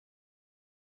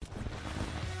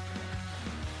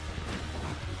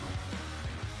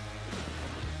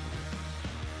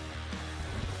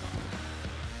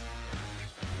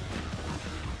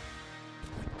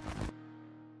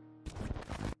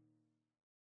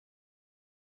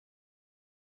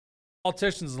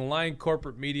Politicians and lying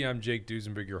corporate media. I'm Jake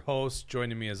Duesenberg, your host.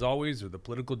 Joining me as always are the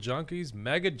political junkies,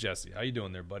 Mega Jesse. How you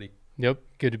doing there, buddy? Yep,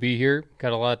 good to be here.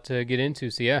 Got a lot to get into,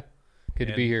 so yeah, good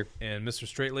to be here. And Mr.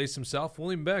 Straight Lace himself,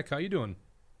 William Beck. How you doing?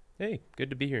 Hey,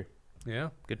 good to be here. Yeah,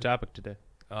 good topic today.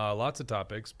 Lots of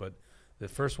topics, but the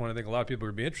first one I think a lot of people are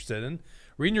going to be interested in.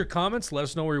 Reading your comments, let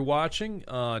us know where you're watching.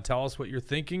 Tell us what you're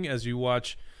thinking as you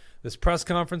watch this press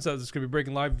conference that's going to be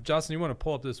breaking live. Justin, you want to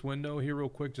pull up this window here real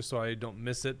quick just so I don't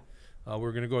miss it?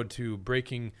 We're going to go to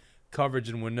breaking coverage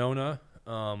in Winona.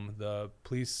 The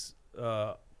police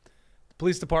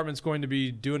department's going to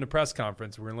be doing a press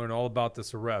conference. We're going to learn all about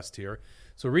this arrest here.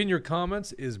 So reading your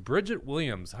comments is Bridget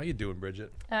Williams. How you doing,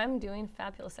 Bridget? I'm doing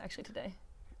fabulous actually today.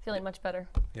 Feeling much better.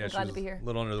 Yeah, I'm glad to be here. A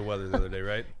little under the weather the other day,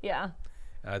 right? Yeah.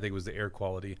 I think it was the air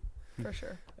quality. For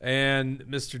sure. And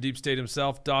Mr. Deep State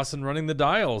himself, Dawson, running the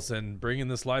dials and bringing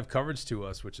this live coverage to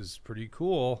us, which is pretty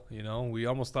cool. You know, we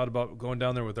almost thought about going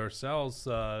down there with ourselves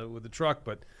with the truck,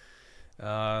 but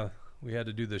we had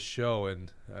to do this show,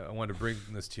 and I wanted to bring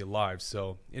this to you live.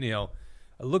 So anyhow,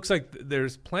 it looks like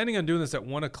there's planning on doing this at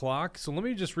 1 o'clock. So let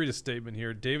me just read a statement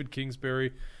here. David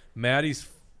Kingsbury, Maddi's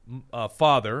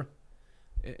father.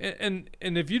 And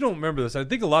if you don't remember this, I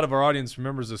think a lot of our audience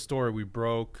remembers the story we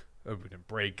broke. We didn't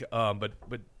break, but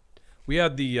we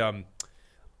had the aunt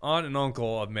and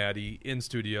uncle of Maddi in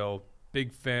studio,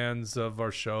 big fans of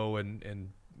our show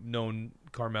and known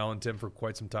Carmel and Tim for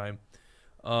quite some time.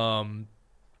 So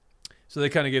they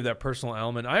kind of gave that personal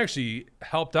element. I actually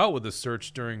helped out with the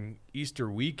search during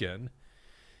Easter weekend,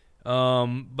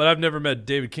 but I've never met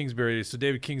David Kingsbury. So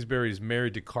David Kingsbury is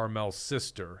married to Carmel's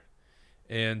sister.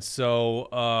 And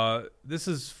so this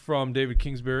is from David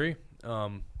Kingsbury.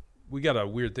 We got a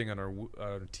weird thing on our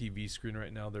TV screen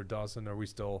right now there, Dawson. Are we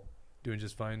still doing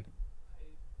just fine?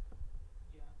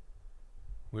 Yeah.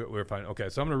 We're fine. Okay,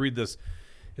 so I'm going to read this.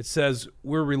 It says,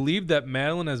 "We're relieved that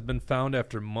Madeline has been found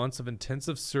after months of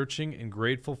intensive searching and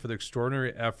grateful for the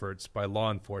extraordinary efforts by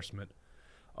law enforcement,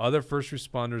 other first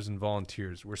responders, and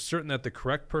volunteers. We're certain that the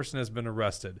correct person has been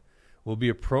arrested, will be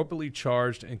appropriately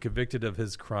charged and convicted of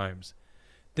his crimes.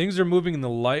 Things are moving in the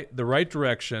right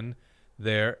direction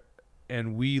there,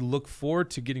 and we look forward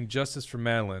to getting justice for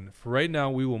Madeline. For right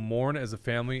now, we will mourn as a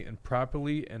family and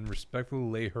properly and respectfully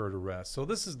lay her to rest." So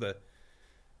this is the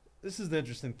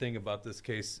interesting thing about this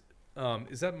case.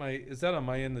 Is that on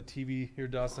my end, the TV here,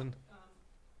 Dawson?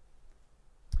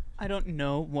 I don't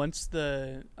know. Once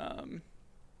the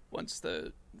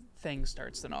thing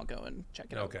starts, then I'll go and check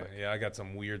it out. Okay, yeah, I got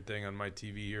some weird thing on my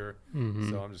TV here,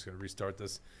 so I'm just going to restart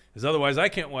this. Because otherwise, I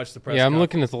can't watch the press Yeah, I'm conference.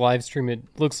 looking at the live stream. It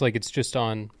looks like it's just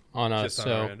on us. Just on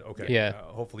so our end. Okay, yeah.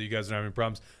 Hopefully you guys aren't having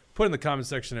problems. Put in the comment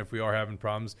section if we are having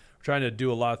problems. We're trying to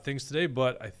do a lot of things today,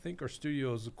 but I think our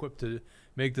studio is equipped to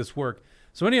make this work.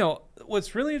 So anyhow,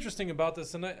 what's really interesting about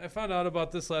this, and I found out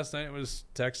about this last night. I was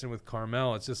texting with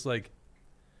Carmel. It's just like,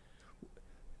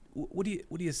 what do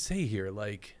you say here?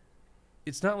 Like,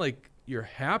 it's not like you're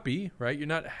happy, right? You're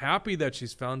not happy that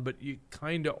she's found, but you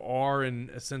kind of are in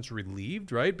a sense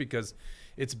relieved, right? Because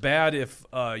it's bad if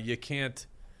you can't,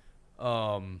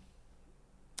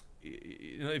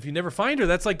 if you never find her,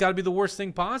 that's like got to be the worst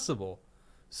thing possible.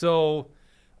 So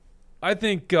I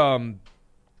think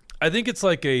it's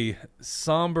like a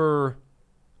somber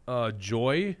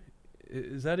joy.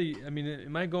 Is that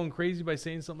am I going crazy by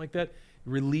saying something like that?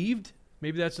 Relieved?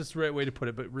 Maybe that's just the right way to put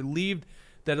it, but relieved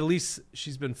that at least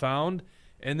she's been found.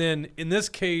 And then in this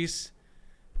case,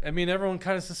 everyone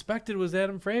kind of suspected it was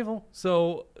Adam Fravel.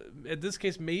 So at this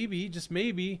case, maybe, just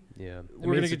maybe, yeah,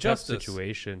 we're going to get justice.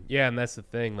 Situation. Yeah, and that's the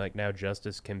thing. Like, now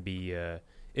justice can be,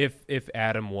 if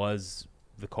Adam was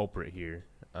the culprit here,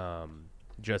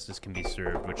 justice can be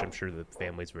served, which I'm sure the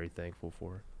family's very thankful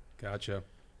for. Gotcha.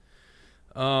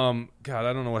 God,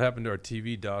 I don't know what happened to our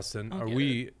TV, Dawson.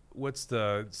 What's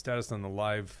the status on the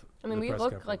live? We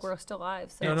look like we're still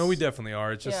live. So No, we definitely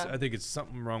are. It's just, Yeah. I think it's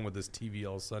something wrong with this TV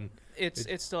all of a sudden.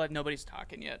 It's still nobody's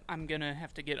talking yet. I'm gonna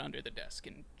have to get under the desk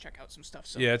and check out some stuff.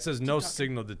 So yeah, it says no talking.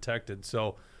 signal detected.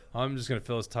 So I'm just going to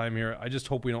fill his time here. I just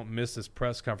hope we don't miss this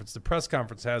press conference. The press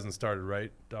conference hasn't started,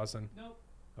 right, Dawson? Nope.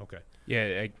 Okay.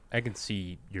 Yeah, I can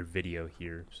see your video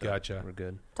here. So Gotcha. We're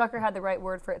good. Tucker had the right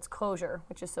word for its closure,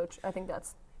 which is I think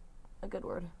that's a good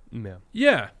word.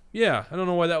 Yeah. Yeah. I don't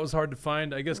know why that was hard to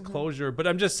find. I guess closure. But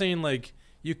I'm just saying, like,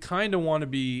 you kind of want to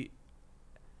be,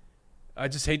 I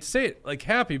just hate to say it, like,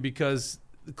 happy, because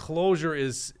the closure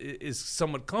is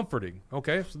somewhat comforting.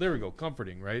 Okay? So there we go.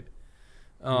 Comforting, right?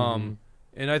 And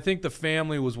I think the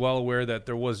family was well aware that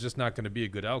there was just not going to be a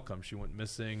good outcome. She went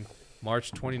missing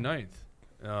March 29th.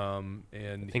 And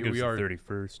I think here it was we are. the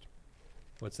 31st.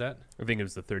 What's that? I think it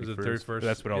was the 31st. Was it 31st?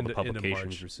 That's what all the Into publications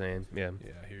March. were saying. Yeah.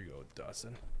 Yeah, here you go,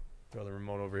 Dawson. Throw the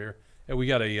remote over here. Yeah, we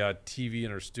got a TV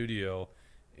in our studio,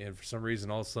 and for some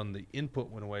reason, all of a sudden, the input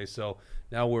went away. So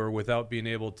now we're without being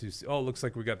able to see. Oh, it looks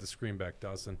like we got the screen back,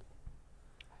 Dawson.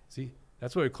 See?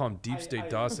 That's why we call him Deep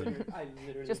State Dawson.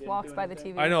 Just walks by the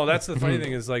TV. I know. That's the funny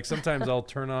thing is, like, sometimes I'll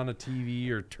turn on a TV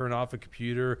or turn off a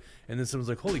computer, and then someone's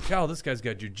like, holy cow, this guy's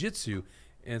got jujitsu.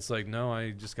 And it's like, no,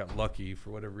 I just got lucky. For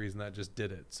whatever reason, that just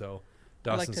did it. So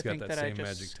Dawson's I like to got think that that same I just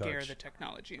magic scare touch. the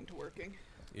technology into working.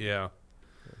 Yeah.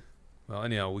 Well,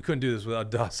 anyhow, we couldn't do this without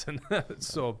Dawson.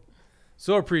 so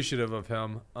appreciative of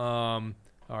him. All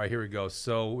right, here we go.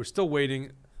 So we're still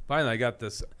waiting. Finally, I got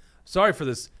this. Sorry for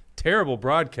this terrible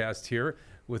broadcast here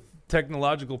with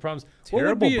technological problems.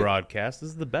 Terrible broadcast. This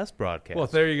is the best broadcast. Well,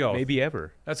 there you go. Maybe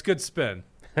ever. That's good spin.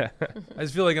 I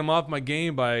just feel like I'm off my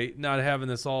game by not having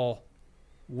this all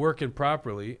working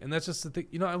properly. And that's just the thing.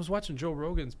 You know, I was watching Joe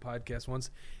Rogan's podcast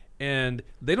once, and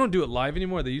they don't do it live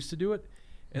anymore. They used to do it.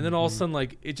 And then all of a sudden,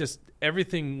 like, it just,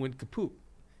 everything went kaput.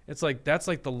 It's like, that's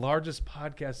like the largest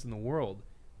podcast in the world.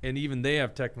 And even they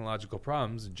have technological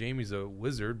problems. Jamie's a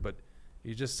wizard, but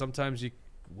you just, sometimes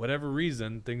whatever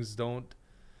reason, things don't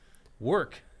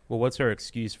work. Well, what's our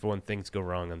excuse for when things go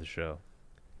wrong on the show?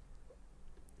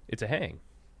 It's a hang.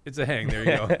 It's a hang. There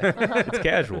you go. It's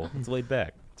casual. It's laid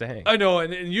back. It's a hang. I know,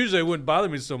 and usually it wouldn't bother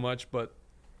me so much, but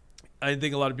I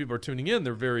think a lot of people are tuning in.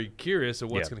 They're very curious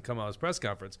of what's going to come out of this press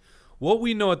conference. What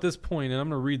we know at this point, and I'm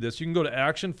going to read this. You can go to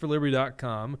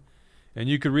actionforliberty.com, and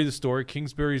you could read the story.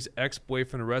 Kingsbury's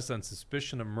ex-boyfriend arrested on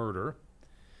suspicion of murder.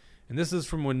 And this is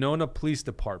from Winona Police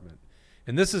Department.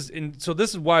 And this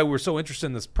is why we're so interested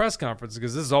in this press conference,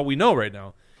 because this is all we know right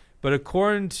now. But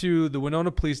according to the Winona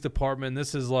Police Department,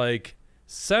 this is like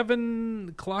 7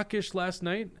 o'clock-ish last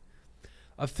night.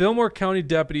 A Fillmore County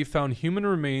deputy found human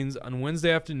remains on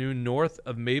Wednesday afternoon north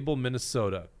of Mabel,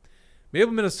 Minnesota.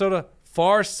 Mabel, Minnesota,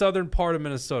 far southern part of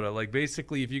Minnesota. Like,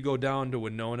 basically, if you go down to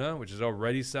Winona, which is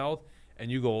already south,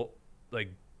 and you go,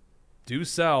 like, due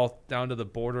south down to the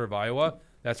border of Iowa,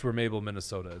 that's where Mabel,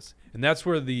 Minnesota is. And that's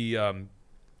where the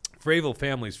Fravel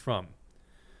family's from.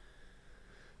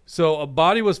 So a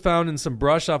body was found in some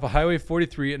brush off of Highway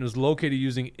 43 and was located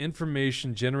using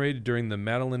information generated during the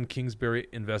Maddi Kingsbury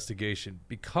investigation.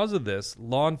 Because of this,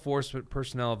 law enforcement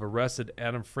personnel have arrested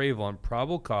Adam Fravel on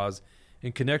probable cause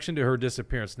in connection to her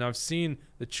disappearance. Now, I've seen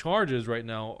the charges right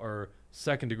now are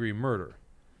second-degree murder.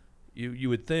 You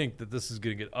would think that this is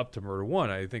going to get up to murder one.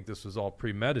 I think this was all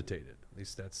premeditated. At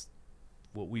least that's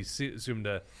what we assume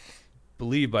to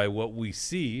believe by what we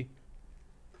see.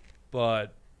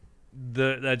 But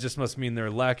that just must mean they're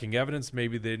lacking evidence.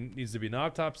 Maybe there needs to be an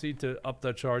autopsy to up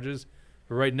the charges.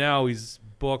 But right now, he's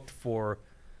booked for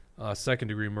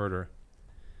second-degree murder.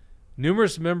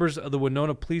 Numerous members of the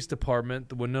Winona Police Department,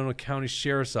 the Winona County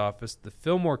Sheriff's Office, the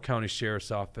Fillmore County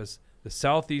Sheriff's Office, the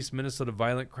Southeast Minnesota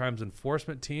Violent Crimes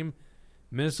Enforcement Team,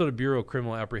 Minnesota Bureau of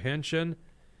Criminal Apprehension,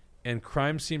 and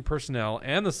crime scene personnel,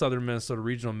 and the Southern Minnesota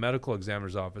Regional Medical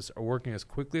Examiner's Office are working as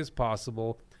quickly as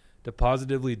possible to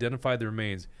positively identify the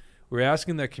remains. We're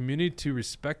asking that community to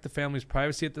respect the family's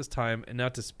privacy at this time and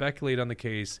not to speculate on the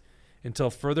case.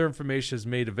 Until further information is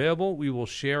made available, we will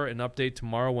share an update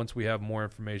tomorrow once we have more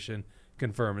information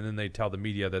confirmed. And then they tell the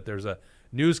media that there's a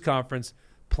news conference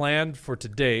planned for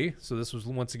today. So this was,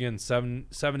 once again,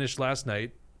 7-ish last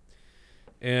night.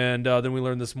 And then we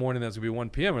learned this morning that it's going to be 1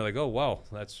 p.m. We're like, oh, wow,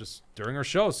 that's just during our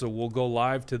show. So we'll go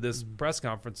live to this press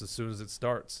conference as soon as it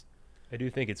starts. I do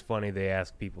think it's funny they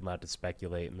ask people not to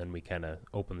speculate, and then we kind of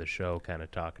open the show kind of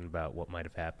talking about what might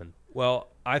have happened. Well,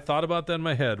 I thought about that in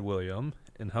my head, William,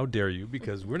 and how dare you,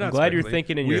 because we're not I'm glad you're speculating.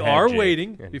 thinking in your head, We are Jake.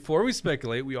 waiting, before we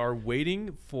speculate, we are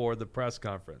waiting for the press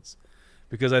conference,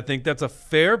 because I think that's a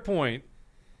fair point.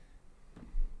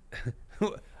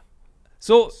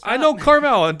 So I know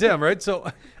Carmel and Tim, right? So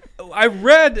I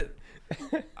read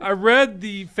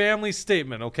the family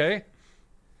statement, okay?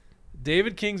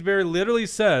 David Kingsbury literally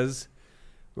says,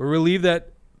 we're relieved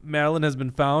that Maddi has been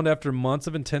found after months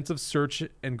of intensive search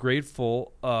and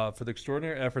grateful for the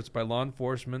extraordinary efforts by law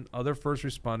enforcement, other first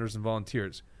responders, and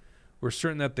volunteers. We're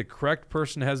certain that the correct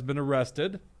person has been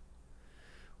arrested,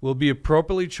 will be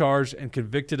appropriately charged and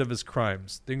convicted of his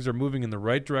crimes. Things are moving in the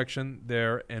right direction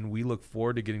there, and we look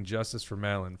forward to getting justice for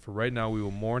Maddi. For right now, we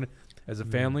will mourn as a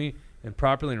family and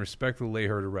properly and respectfully lay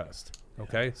her to rest.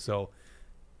 Okay? So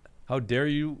how dare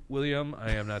you, William?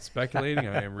 I am not speculating.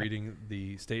 I am reading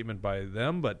the statement by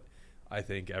them, but I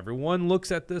think everyone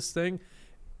looks at this thing.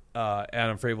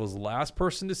 Adam Fravel was the last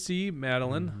person to see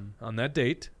Maddi on that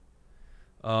date.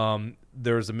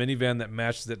 There was a minivan that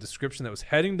matches that description that was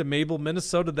heading to Mabel,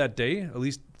 Minnesota that day, at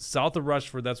least south of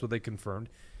Rushford. That's what they confirmed.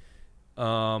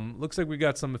 Looks like we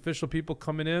got some official people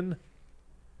coming in.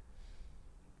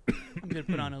 I'm going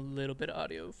to put on a little bit of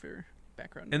audio for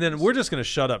background And then noise. we're just going to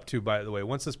shut up, too, by the way.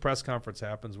 Once this press conference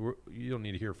happens, you don't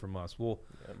need to hear from us. We'll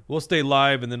stay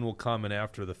live, and then we'll comment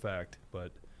after the fact.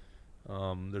 But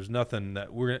there's nothing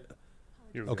that we're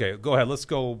 – okay, go ahead. Let's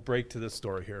go break to this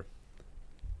story here.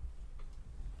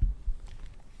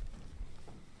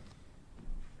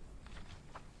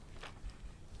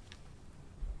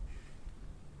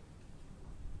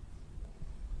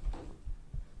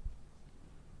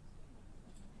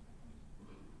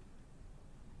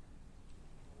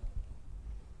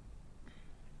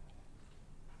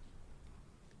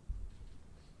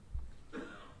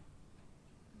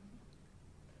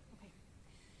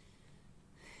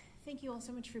 Thank you all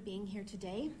so much for being here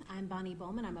today. I'm Bonnie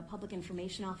Bowman. I'm a public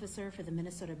information officer for the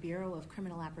Minnesota Bureau of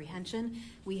Criminal Apprehension.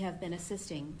 We have been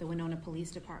assisting the Winona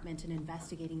Police Department in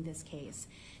investigating this case.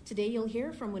 Today you'll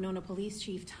hear from Winona Police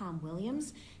Chief Tom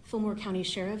Williams, Fillmore County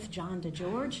Sheriff John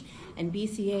DeGeorge, and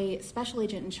BCA Special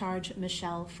Agent in Charge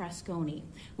Michelle Fresconi.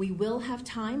 We will have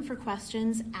time for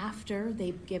questions after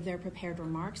they give their prepared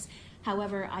remarks.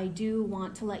 However, I do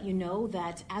want to let you know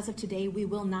that as of today, we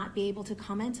will not be able to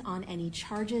comment on any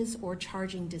charges or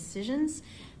charging decisions.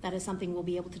 That is something we'll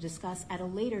be able to discuss at a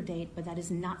later date, but that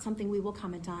is not something we will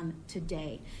comment on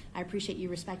today. I appreciate you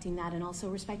respecting that and also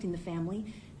respecting the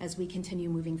family as we continue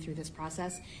moving through this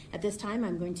process. At this time,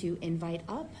 I'm going to invite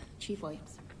up Chief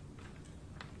Williams.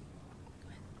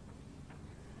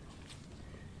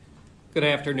 Good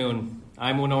afternoon.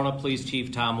 I'm Winona Police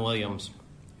Chief Tom Williams.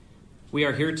 We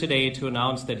are here today to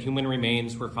announce that human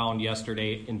remains were found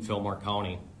yesterday in Fillmore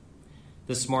County.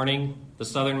 This morning, the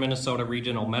Southern Minnesota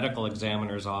Regional Medical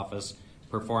Examiner's Office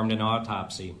performed an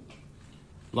autopsy.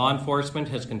 Law enforcement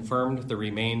has confirmed the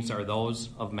remains are those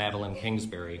of Maddi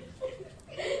Kingsbury.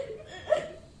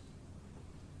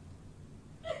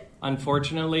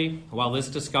 Unfortunately, while this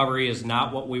discovery is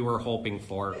not what we were hoping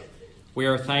for, we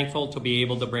are thankful to be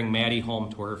able to bring Maddi home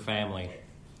to her family.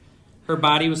 Her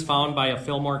body was found by a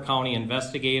Fillmore County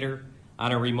investigator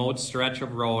on a remote stretch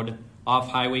of road off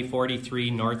Highway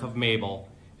 43 north of Mabel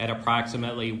at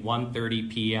approximately 1:30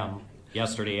 p.m.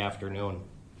 yesterday afternoon.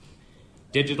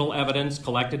 Digital evidence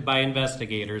collected by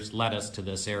investigators led us to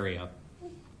this area.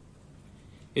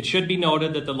 It should be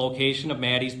noted that the location of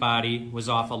Maddi's body was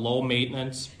off a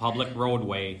low-maintenance public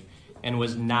roadway and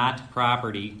was not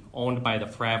property owned by the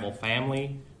Fravel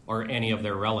family or any of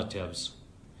their relatives.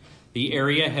 The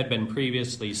area had been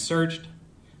previously searched,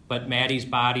 but Maddi's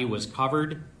body was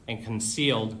covered and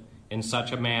concealed in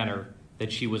such a manner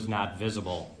that she was not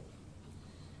visible.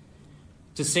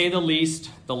 To say the least,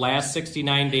 the last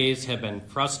 69 days have been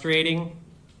frustrating,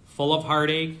 full of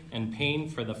heartache and pain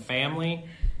for the family,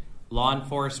 law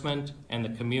enforcement, and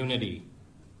the community.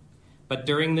 But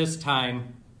during this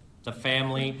time, the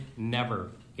family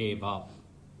never gave up.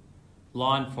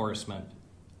 Law enforcement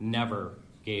never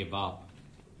gave up.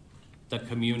 The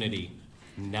community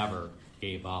never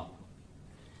gave up.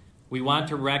 We want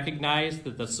to recognize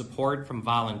that the support from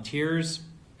volunteers,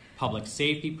 public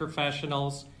safety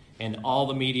professionals, and all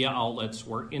the media outlets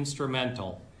were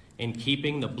instrumental in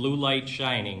keeping the blue light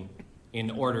shining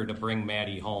in order to bring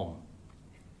Maddi home.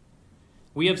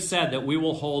 We have said that we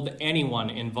will hold anyone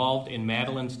involved in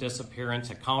Madeline's disappearance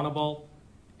accountable,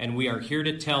 and we are here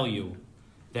to tell you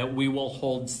that we will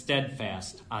hold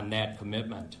steadfast on that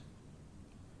commitment.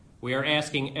 We are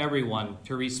asking everyone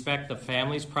to respect the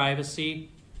family's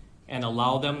privacy and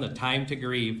allow them the time to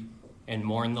grieve and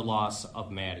mourn the loss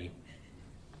of Maddi.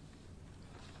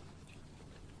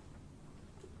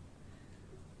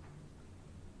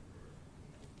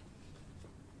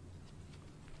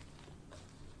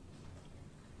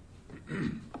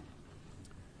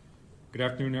 Good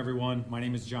afternoon, everyone. My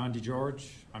name is John DeGeorge.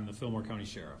 I'm the Fillmore County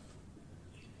Sheriff.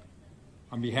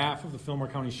 On behalf of the Fillmore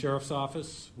County Sheriff's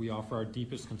Office, we offer our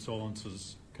deepest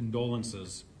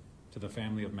condolences to the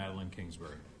family of Maddi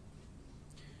Kingsbury.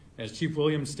 As Chief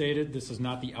Williams stated, this is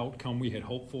not the outcome we had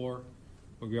hoped for,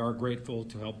 but we are grateful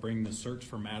to help bring the search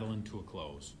for Maddi to a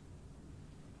close.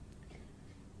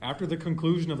 After the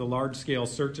conclusion of the large-scale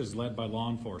searches led by law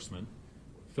enforcement,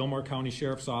 Fillmore County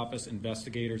Sheriff's Office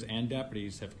investigators and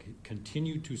deputies have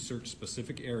continued to search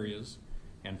specific areas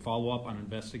and follow up on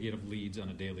investigative leads on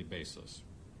a daily basis.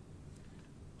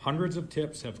 Hundreds of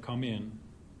tips have come in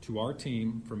to our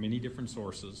team from many different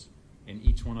sources, and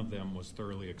each one of them was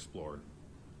thoroughly explored.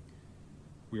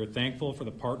 We are thankful for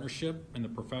the partnership and the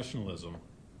professionalism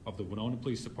of the Winona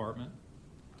Police Department,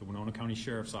 the Winona County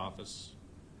Sheriff's Office,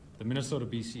 the Minnesota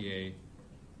BCA,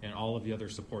 and all of the other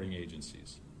supporting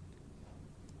agencies.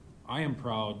 I am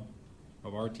proud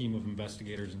of our team of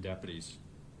investigators and deputies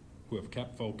who have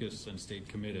kept focus and stayed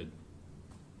committed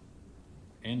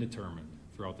and determined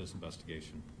throughout this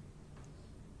investigation.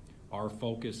 Our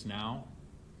focus now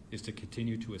is to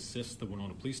continue to assist the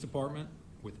Winona Police Department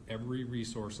with every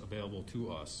resource available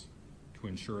to us to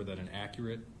ensure that an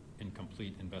accurate and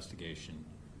complete investigation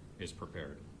is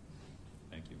prepared.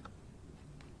 Thank you.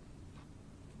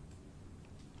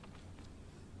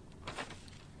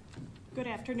 Good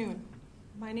afternoon.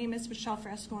 My name is Michelle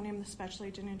Frasconi. I'm the Special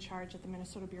Agent in charge at the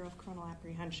Minnesota Bureau of Criminal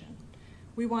Apprehension.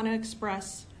 We want to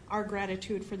express our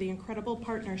gratitude for the incredible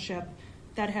partnership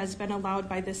that has been allowed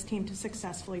by this team to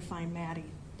successfully find Maddi.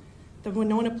 The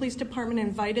Winona Police Department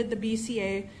invited the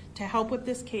BCA to help with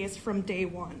this case from day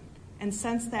one. And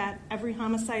since that, every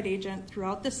homicide agent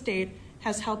throughout the state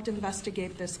has helped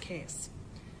investigate this case.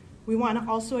 We want to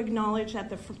also acknowledge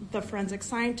that the forensic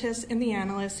scientists and the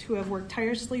analysts who have worked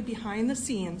tirelessly behind the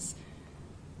scenes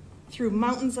through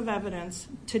mountains of evidence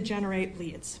to generate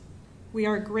leads. We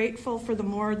are grateful for the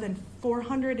more than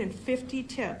 450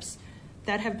 tips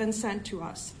that have been sent to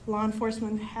us. Law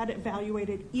enforcement had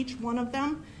evaluated each one of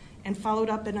them and followed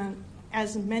up in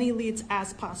as many leads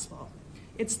as possible.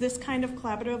 It's this kind of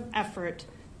collaborative effort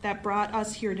that brought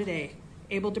us here today,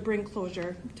 able to bring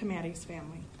closure to Maddi's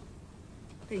family.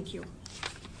 Thank you.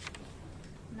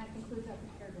 And that concludes our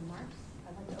prepared remarks.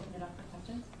 I'd like to open it up for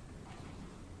questions.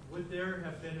 Would there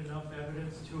have been enough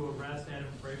evidence to arrest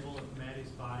Adam Fravel if Maddi's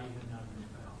body had not been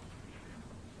found?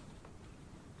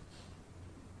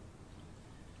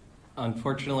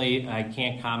 Unfortunately, I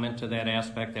can't comment to that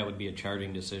aspect. That would be a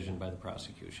charging decision by the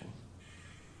prosecution.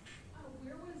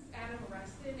 Where was Adam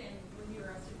arrested, and was he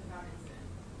arrested without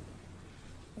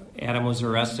incident? Adam was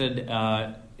arrested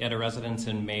at a residence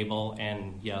in Mabel,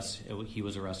 and yes, he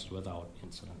was arrested without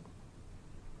incident.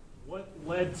 What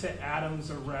led to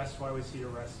Adam's arrest? Why was he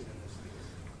arrested in this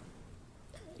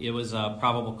case? It was a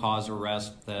probable cause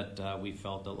arrest that we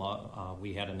felt that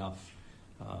we had enough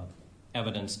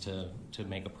evidence to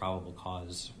make a probable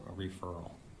cause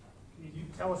referral. Can you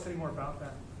tell us any more about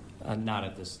that? Not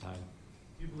at this time.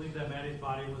 Do you believe that Maddi's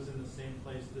body was in the same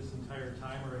place this entire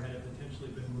time, or had it potentially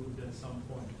been moved at some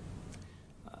point?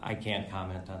 I can't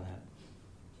comment on that.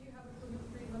 Do you have a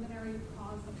preliminary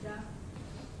cause of death?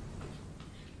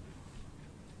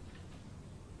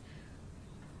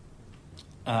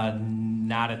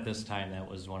 Not at this time. That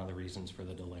was one of the reasons for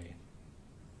the delay.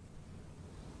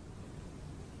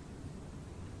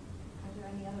 Are there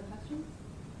any other questions?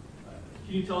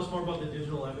 Can you tell us more about the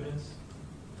digital evidence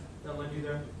that led you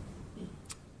there?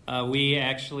 We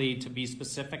actually, to be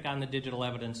specific on the digital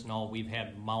evidence, no, we've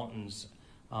had mountains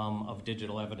of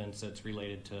digital evidence that's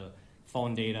related to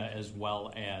phone data as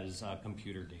well as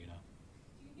computer data.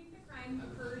 Do you think the crime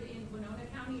occurred in Winona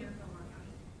County or Fillmore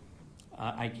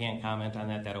County? I can't comment on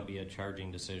that. That'll be a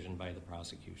charging decision by the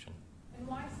prosecution. And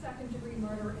why second-degree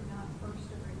murder and not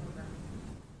first-degree murder?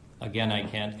 Again, I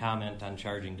can't comment on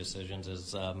charging decisions.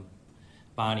 As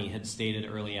Bonnie had stated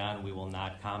early on, we will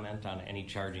not comment on any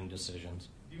charging decisions.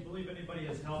 Do you believe anybody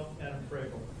has helped Adam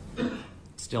Fravel?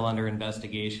 Still under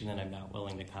investigation, and I'm not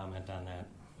willing to comment on that.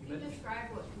 Can you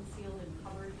describe what concealed and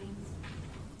covered means?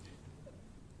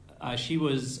 She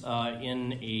was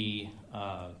in a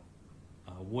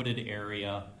wooded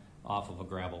area off of a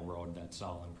gravel road. That's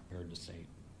all I'm prepared to say.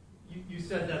 You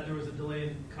said that there was a delay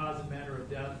in cause and manner of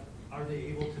death. Are they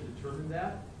able to determine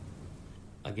that?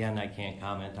 Again, I can't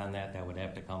comment on that. That would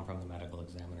have to come from the medical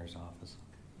examiner's office.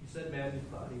 You said Maddi's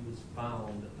body was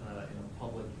found in a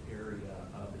public area,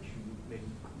 but you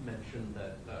mentioned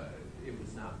that it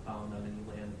was not found on any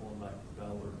land owned by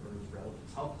Fravel or his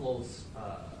relatives. How close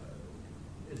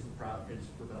is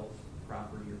Fravel's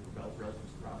property or Fravel's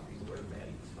relatives' property to where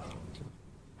Maddi was found?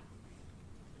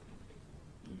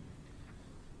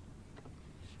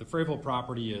 The Fravel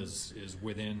property is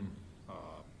within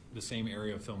the same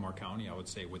area of Fillmore County. I would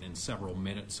say within several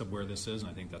minutes of where this is, and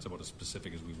I think that's about as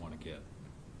specific as we want to get.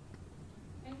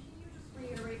 And can you just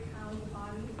reiterate how the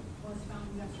body was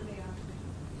found yesterday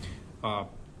afternoon?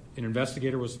 An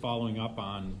investigator was following up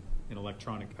on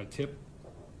a tip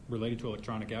related to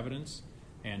electronic evidence,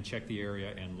 and checked the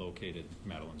area and located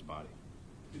Madeline's body.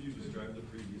 Could you describe the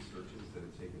previous searches that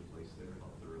had taken place there, how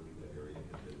thoroughly that area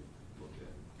had been looked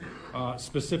at?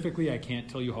 Specifically, I can't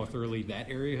tell you how thoroughly that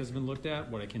area has been looked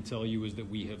at. What I can tell you is that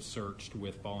we have searched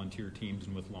with volunteer teams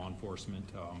and with law enforcement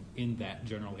in that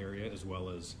general area, as well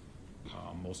as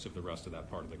most of the rest of that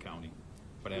part of the county.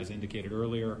 But as indicated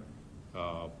earlier,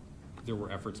 there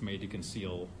were efforts made to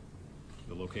conceal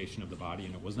the location of the body,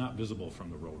 and it was not visible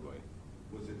from the roadway.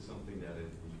 Was it something that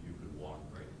you could walk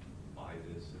right by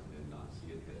this and not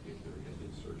see it if there had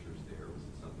been searchers there? Was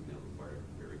it something that required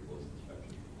very close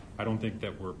inspection? I don't think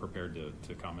that we're prepared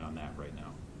to comment on that right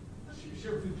now.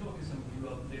 Sheriff, we've talked to some of you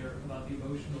up there about the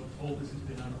emotional toll this has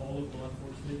been on all of law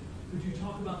enforcement. Could you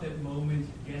talk about that moment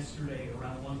yesterday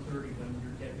around 1:30 when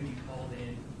your deputy called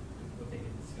in with what they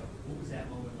had discovered? What was that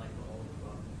moment like for all of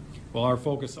you? Well, our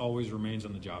focus always remains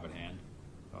on the job at hand.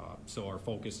 So our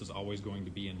focus is always going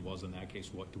to be, and was in that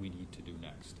case, what do we need to do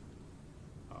next?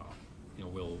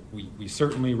 We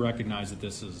certainly recognize that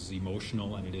this is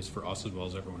emotional, and it is for us as well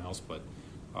as everyone else, but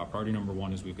priority number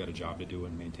one is we've got a job to do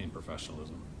and maintain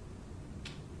professionalism.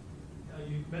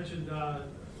 You mentioned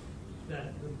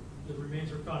that the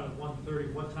remains were found at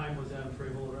 1:30. What time was Adam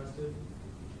Fravel arrested?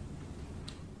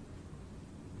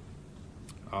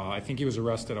 I think he was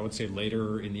arrested, I would say,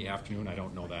 later in the afternoon. I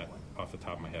don't know that off the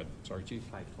top of my head. Sorry, Chief?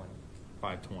 5:20.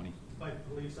 5:20. By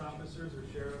police officers or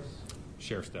sheriffs?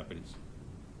 Sheriff's deputies.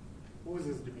 What was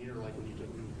his demeanor like when you took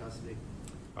him into custody?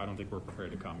 I don't think we're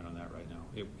prepared to comment on that right now.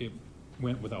 It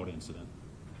went without incident.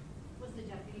 Was the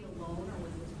deputy alone, or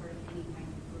was this part of any kind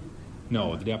of group?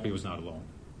 No, the deputy was not alone.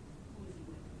 Who was he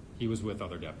with? He was with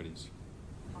other deputies.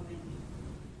 How many?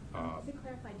 To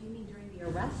clarify, do you mean during the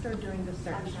arrest or during the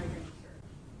search? I'm sorry,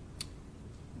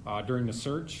 during the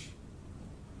search.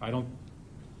 During the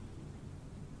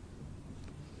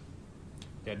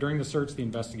search, during the search, the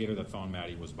investigator that found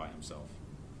Maddi was by himself.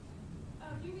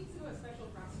 A few weeks ago, a special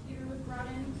prosecutor was brought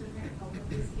in to kind of help with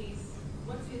this case.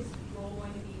 What's his role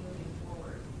going to be moving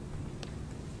forward?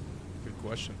 Good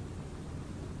question.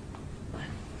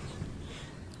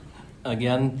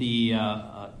 Again, the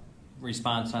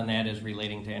response on that is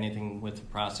relating to anything with the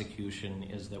prosecution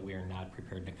is that we are not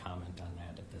prepared to comment on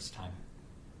that at this time.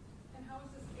 And how has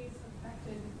this case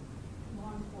affected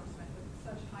law enforcement with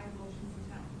such high emotions in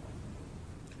town?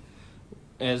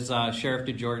 As Sheriff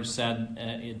DeGeorge said,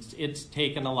 it's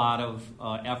taken a lot of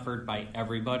effort by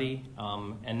everybody,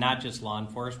 and not just law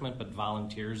enforcement, but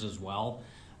volunteers as well.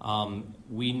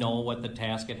 We know what the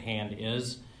task at hand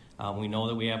is. We know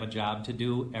that we have a job to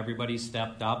do. Everybody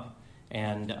stepped up,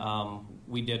 and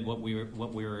we did what we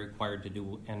were required to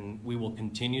do, and we will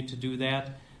continue to do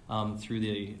that through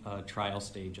the trial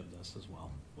stage of this as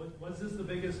well. Was this the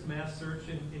biggest mass search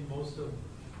in most of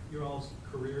your all's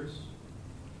careers?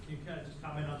 Can you kind of just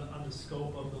comment on the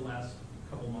scope of the last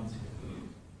couple months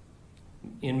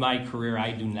here? In my career,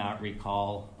 I do not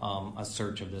recall a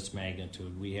search of this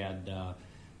magnitude. We had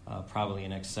probably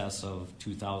in excess of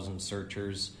 2,000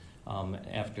 searchers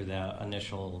after the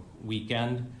initial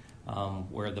weekend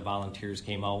where the volunteers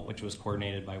came out, which was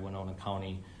coordinated by Winona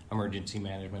County Emergency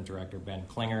Management Director Ben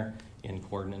Klinger in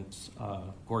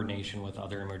coordination with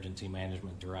other emergency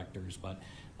management directors. But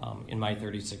in my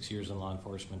 36 years in law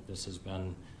enforcement, this has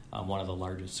been one of the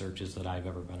largest searches that I've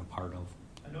ever been a part of.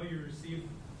 I know you received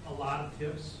a lot of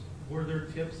tips. Were there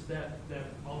tips that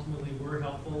ultimately were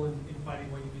helpful in finding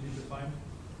what you needed to find?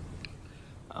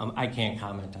 I can't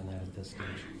comment on that at this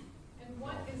stage. And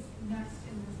what is next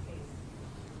in this case?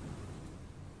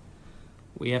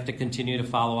 We have to continue to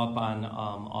follow up on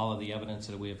all of the evidence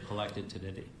that we have collected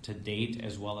to date,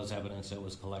 as well as evidence that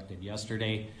was collected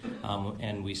yesterday.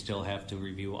 And we still have to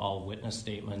review all witness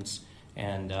statements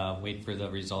and wait for the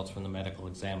results from the medical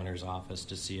examiner's office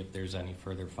to see if there's any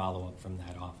further follow-up from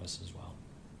that office as well.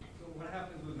 So what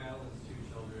happens with Madeline's two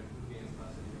children who gains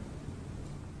custody?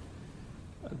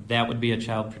 That would be a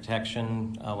child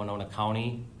protection Winona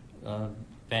County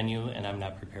venue, and I'm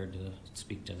not prepared to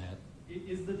speak to that.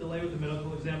 Is the delay with the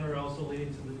medical examiner also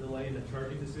leading to the delay in the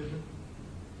charging decision?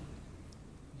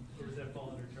 Or does that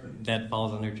fall under charging? That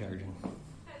falls under charging.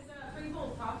 Has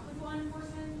Fravel talked with law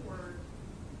enforcement, or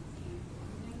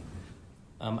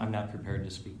I'm not prepared to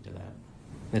speak to that.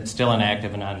 It's still an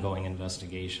active and ongoing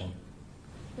investigation.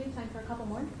 We have time for a couple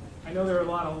more. I know there are a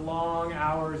lot of long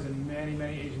hours and many,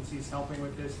 many agencies helping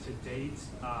with this to date.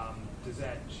 Does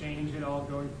that change at all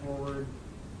going forward?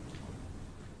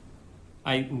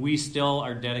 We still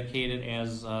are dedicated,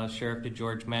 as Sheriff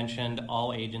DeGeorge mentioned,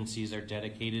 all agencies are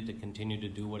dedicated to continue to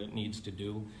do what it needs to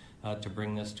do to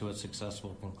bring this to a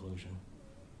successful conclusion.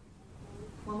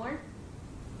 One more?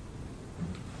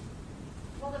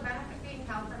 Will the benefit being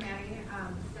held for Maddi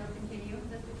still continue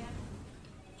this weekend?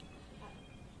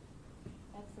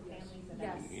 That's the family said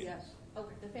Yes. yes. Oh,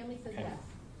 the family says Okay. yes.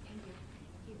 Thank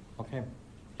you. Okay.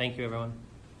 Thank you, everyone.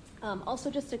 Also,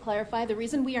 just to clarify, the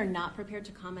reason we are not prepared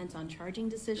to comment on charging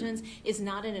decisions is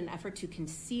not in an effort to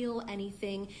conceal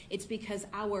anything. It's because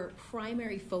our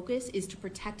primary focus is to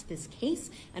protect this case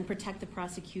and protect the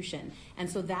prosecution. And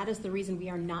so that is the reason we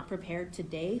are not prepared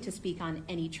today to speak on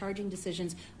any charging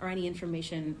decisions or any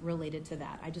information related to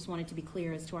that. I just wanted to be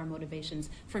clear as to our motivations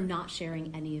for not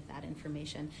sharing any of that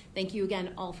information. Thank you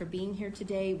again all for being here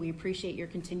today. We appreciate your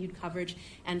continued coverage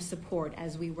and support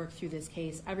as we work through this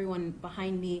case. Everyone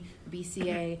behind me,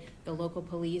 BCA, the local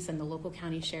police, and the local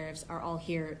county sheriffs are all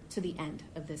here to the end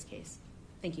of this case.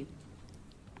 Thank you.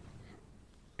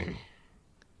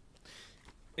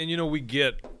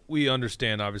 And we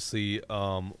understand obviously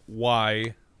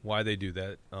why they do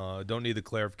that. Don't need the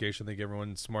clarification. I think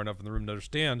everyone's smart enough in the room to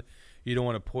understand you don't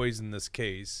want to poison this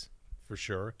case for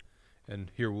sure.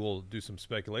 And here we'll do some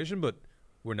speculation, but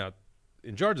we're not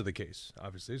in charge of the case,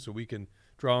 obviously, so we can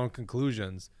draw on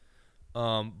conclusions.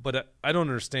 But I don't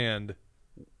understand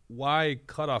why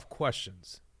cut off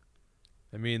questions.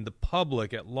 I mean, the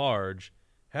public at large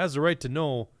has the right to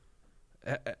know,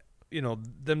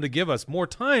 them to give us more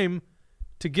time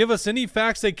to give us any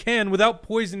facts they can without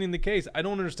poisoning the case. I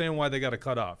don't understand why they got to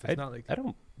cut off. It's not like I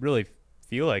don't really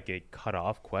feel like a cut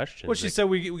off question. Well, she said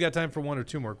we got time for one or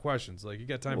two more questions. Like you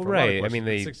got time for a lot of questions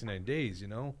in 69 days,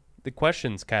 The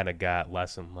questions kind of got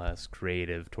less and less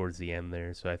creative towards the end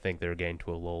there, so I think they were getting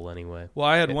to a lull anyway. Well,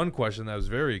 I had one question that I was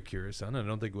very curious on, and I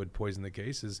don't think it would poison the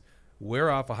case, is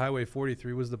where off of Highway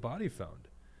 43 was the body found?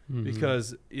 Mm-hmm.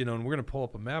 Because, and we're going to pull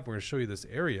up a map. We're going to show you this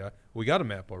area. We got a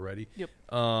map already. Yep.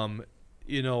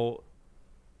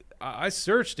 I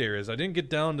searched areas. I didn't get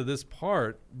down to this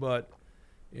part, but,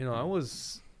 I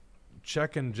was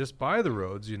checking just by the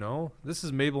roads, This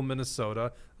is Mabel,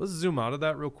 Minnesota. Let's zoom out of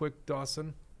that real quick,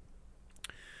 Dawson.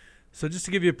 So just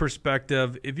to give you a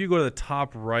perspective, if you go to the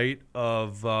top right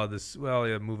of this,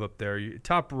 move up there.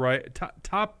 Top right,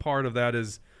 top part of that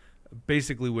is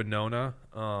basically Winona,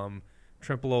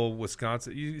 Trempealeau,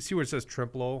 Wisconsin. You see where it says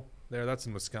Trempealeau there? That's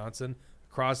in Wisconsin.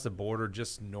 Across the border,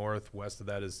 just northwest of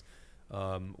that is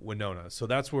Winona. So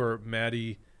that's where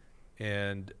Maddi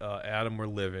and Adam were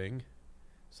living.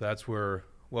 So that's where,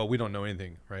 we don't know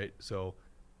anything, right? So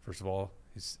first of all,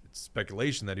 it's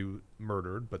speculation that he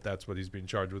murdered, but that's what he's being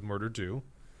charged with, murder too.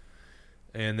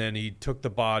 And then he took the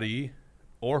body,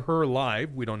 or her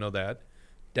alive, we don't know that,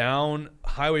 down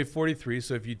Highway 43.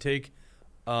 So if you take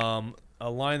a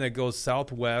line that goes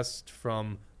southwest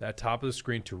from that top of the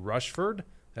screen to Rushford,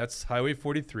 that's Highway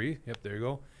 43. Yep, there you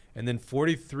go. And then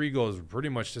 43 goes pretty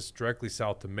much just directly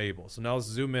south to Mabel. So now let's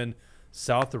zoom in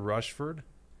south of Rushford.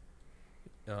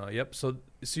 Yep. So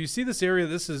you see this area.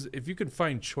 This is, if you can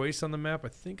find choice on the map, I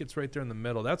think it's right there in the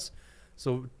middle. That's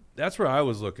where I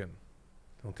was looking.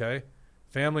 Okay.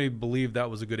 Family believed that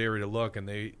was a good area to look, and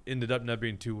they ended up not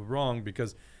being too wrong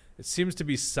because it seems to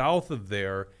be south of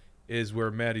there is where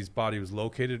Maddie's body was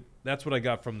located. That's what I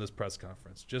got from this press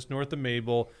conference. Just north of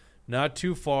Mabel, not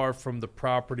too far from the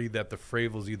property that the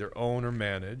Fravels either own or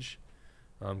manage,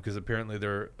 because apparently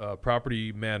they're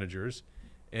property managers.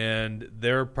 And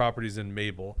their property's in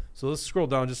Mabel. So let's scroll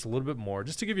down just a little bit more,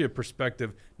 just to give you a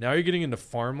perspective. Now you're getting into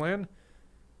farmland,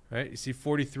 right? You see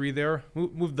 43 there.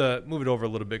 Move it over a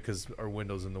little bit because our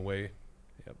window's in the way.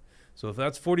 Yep. So if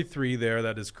that's 43 there,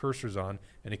 that is cursor's on,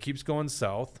 and it keeps going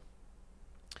south.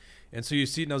 And so you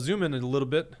see, now zoom in a little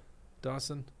bit,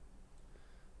 Dawson.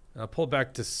 Pull it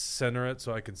back to center it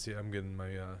so I can see. I'm getting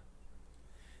my.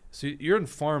 So you're in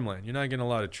farmland. You're not getting a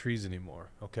lot of trees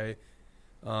anymore. Okay.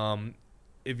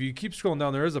 If you keep scrolling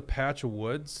down, there is a patch of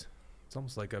woods. It's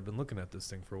almost like I've been looking at this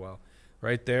thing for a while.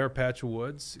 Right there, patch of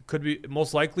woods. It could be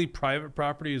most likely private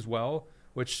property as well,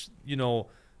 which,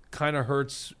 kind of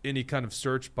hurts any kind of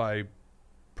search by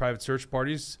private search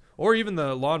parties or even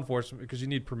the law enforcement, because you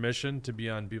need permission to be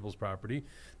on people's property.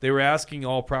 They were asking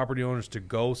all property owners to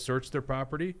go search their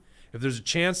property. If there's a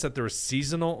chance that there are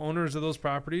seasonal owners of those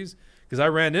properties, because I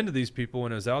ran into these people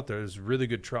when I was out there. There's a really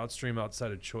good trout stream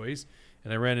outside of Choice.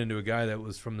 And I ran into a guy that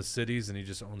was from the cities, and he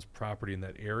just owns property in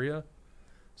that area.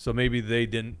 So maybe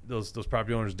those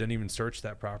property owners didn't even search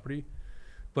that property.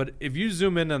 But if you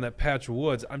zoom in on that patch of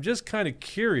woods, I'm just kind of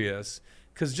curious,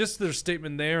 because just their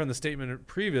statement there and the statement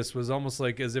previous was almost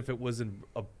like as if it was in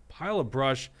a pile of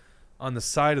brush on the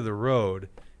side of the road.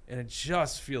 And it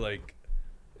just feel like,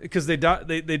 because they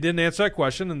didn't answer that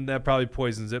question, and that probably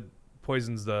poisons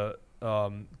the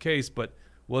case, but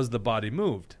was the body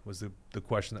moved was the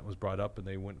question that was brought up, and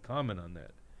they wouldn't comment on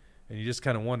that. And you just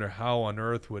kind of wonder how on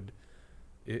earth would,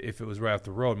 if it was right off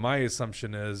the road. My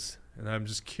assumption is, and I'm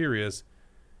just curious,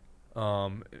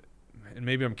 and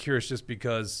maybe I'm curious just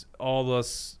because all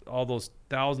those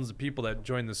thousands of people that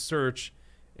joined the search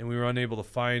and we were unable to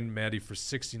find Maddi for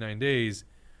 69 days,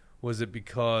 was it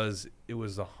because it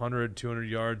was 100, 200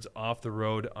 yards off the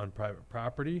road on private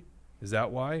property? Is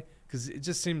that why? Because it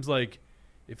just seems like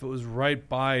if it was right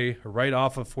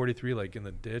off of 43, like in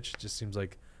the ditch, it just seems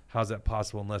like, how's that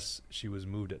possible unless she was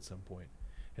moved at some point?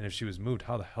 And if she was moved,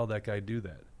 how the hell did that guy do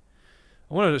that?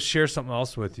 I wanted to share something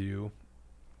else with you.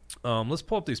 Let's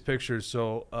pull up these pictures.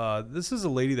 So this is a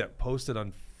lady that posted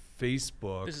on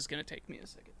Facebook. This is going to take me a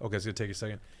second. Okay, it's going to take a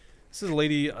second. This is a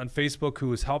lady on Facebook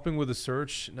who is helping with a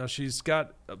search. Now, she's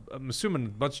got, I'm assuming, a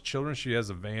bunch of children. She has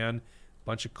a van, a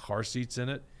bunch of car seats in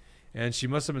it. And she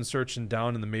must have been searching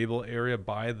down in the Mabel area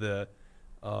by the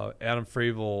Adam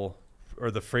Fravel,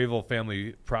 or the Fravel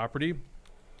family property.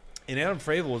 And Adam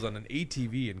Fravel was on an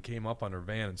ATV and came up on her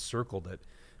van and circled it,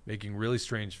 making really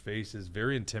strange faces,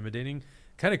 very intimidating,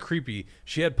 kind of creepy.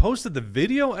 She had posted the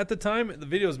video at the time. The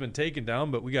video has been taken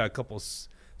down, but we got a couple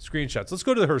screenshots. Let's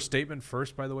go to her statement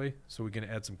first, by the way, so we can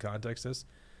add some context to this.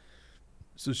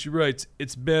 So she writes,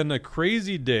 "It's been a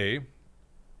crazy day.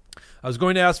 I was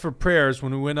going to ask for prayers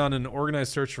when we went on an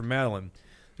organized search for Madeline.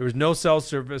 There was no cell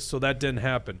service, so that didn't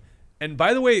happen." And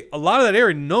by the way, a lot of that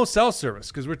area, no cell service,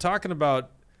 because we're talking about,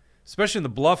 especially in the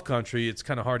Bluff country, it's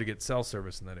kind of hard to get cell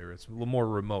service in that area. It's a little more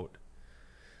remote.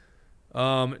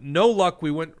 No luck.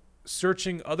 We went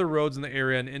searching other roads in the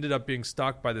area and ended up being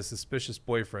stalked by the suspicious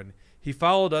boyfriend. He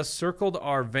followed us, circled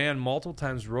our van multiple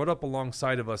times, rode up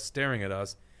alongside of us, staring at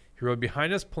us. He rode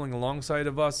behind us, pulling alongside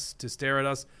of us to stare at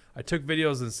us. I took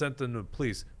videos and sent them to the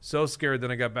police. So scared,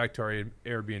 then I got back to our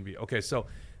Airbnb. Okay, so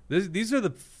these are the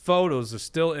photos, the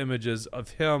still images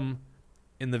of him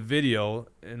in the video.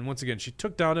 And once again, she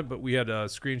took down it, but we had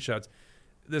screenshots.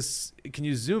 This, can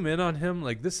you zoom in on him?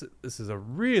 Like this is it's a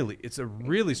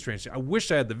really strange thing. I wish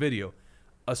I had the video.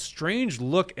 A strange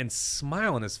look and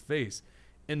smile on his face,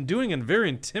 and doing very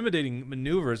intimidating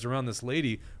maneuvers around this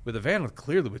lady with a van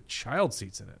with child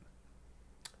seats in it.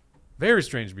 Very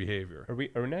strange behavior. Are we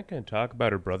not going to talk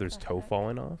about her brother's toe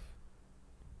falling off?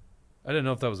 I didn't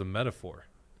know if that was a metaphor.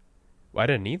 Well, I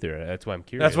didn't either. That's why I'm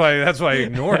curious. That's why I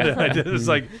ignored it. It's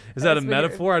like, is that a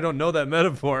metaphor? I don't know that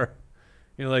metaphor.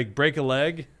 You know, like break a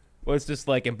leg. Well, it's just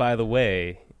like, and by the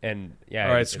way, and yeah.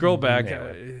 All right, scroll back.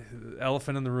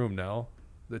 Elephant in the room now.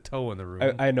 The toe in the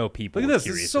room. I know people. Look at this.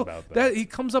 Curious So about that. He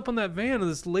comes up on that van, and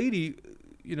this lady,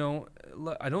 you know,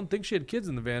 I don't think she had kids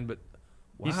in the van, but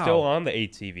wow. He's still on the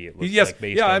ATV. It looks like.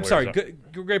 Based on I'm sorry. Good,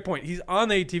 great point. He's on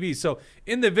the ATV. So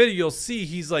in the video, you'll see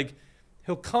he's like,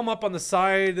 he'll come up on the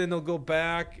side, then he'll go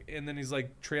back, and then he's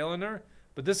like trailing her.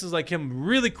 But this is like him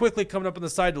really quickly coming up on the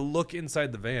side to look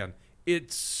inside the van.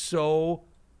 It's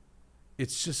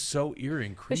just so eerie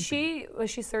and creepy. Was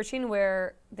she searching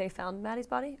where they found Maddie's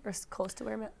body, or close to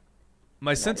where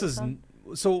My sense is,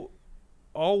 so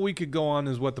all we could go on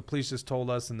is what the police just told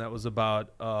us, and that was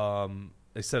about,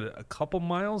 they said a couple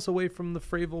miles away from the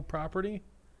Fravel property.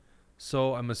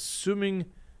 So I'm assuming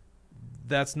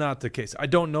that's not the case. I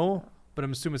don't know, but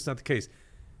I'm assuming it's not the case.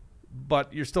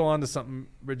 But you're still onto something,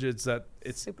 Bridget.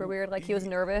 It's super weird. Like he was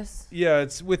nervous. Yeah,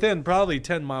 it's within probably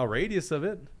 10-mile radius of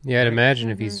it. Yeah, I'd imagine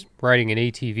if he's riding an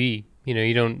ATV, you know,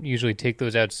 you don't usually take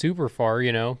those out super far,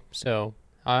 you know. So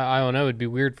I don't know. It'd be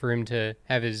weird for him to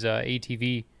have his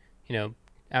ATV, you know,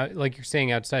 out, like you're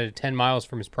saying, outside of 10 miles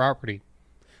from his property.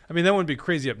 I mean, that wouldn't be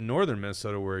crazy up northern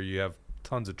Minnesota where you have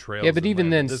tons of trails. Yeah, but even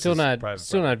then, still not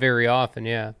very often.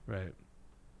 Yeah. Right.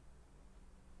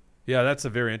 Yeah, that's a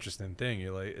very interesting thing.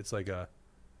 It's like a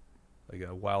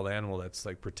wild animal that's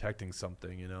like protecting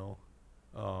something, you know.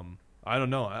 I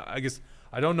don't know. I guess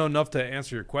I don't know enough to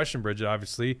answer your question, Bridget,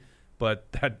 obviously,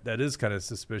 but that is kind of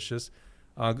suspicious.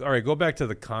 All right, go back to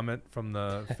the comment from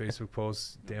the Facebook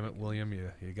post. Damn it, William,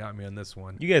 you got me on this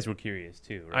one. You guys were curious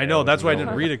too, right? I know. That's why I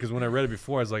didn't read it, because when I read it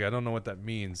before, I was like, I don't know what that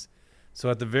means.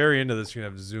 So at the very end of this, you're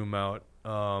going to have to zoom out.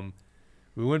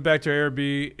 We went back to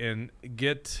Airbnb and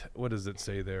what does it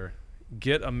say there?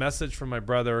 Get a message from my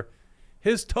brother.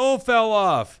 His toe fell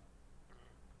off.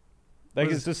 Like,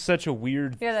 it's just such a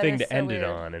weird thing to end it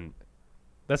on, and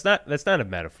that's not a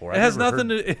metaphor. It has nothing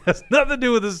to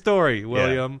do with the story,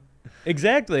 William. Yeah.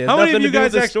 Exactly. How many of you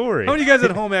guys how many of you guys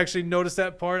at home actually noticed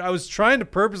that part? I was trying to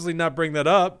purposely not bring that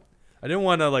up. I didn't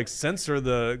want to like censor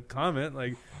the comment.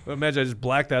 Like, imagine I just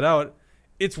blacked that out.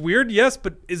 It's weird, yes,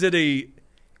 but is it a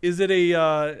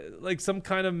like some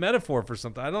kind of metaphor for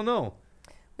something? I don't know.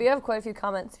 We have quite a few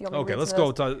comments. Okay, let's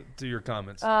go to your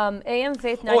comments. AM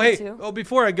Faith 92.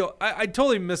 Before I go, I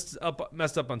totally messed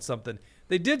up on something.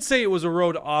 They did say it was a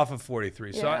road off of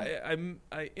 43, so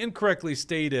I incorrectly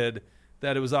stated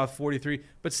that it was off 43.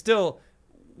 But still,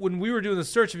 when we were doing the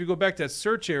search, if you go back to that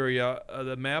search area,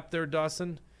 the map there,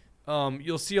 Dawson,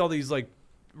 you'll see all these like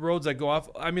roads that go off.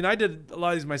 I mean, I did a lot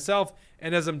of these myself,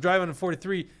 and as I'm driving on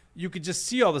 43, you could just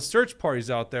see all the search parties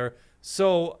out there.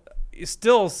 So it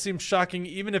still seems shocking,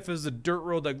 even if it was a dirt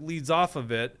road that leads off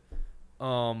of it.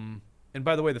 And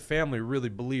by the way, the family really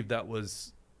believed that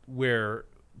was where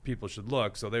people should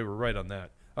look, so they were right on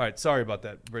that. All right, sorry about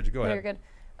that, Bridget. Go ahead. You're good.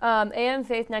 AM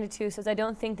Faith 92 says, I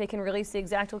don't think they can release the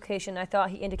exact location. I thought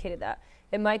he indicated that.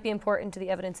 It might be important to the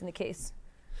evidence in the case.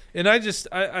 And I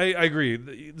agree.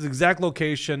 The exact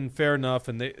location, fair enough.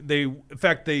 And they in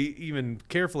fact, they even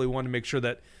carefully wanted to make sure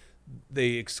that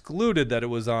they excluded that it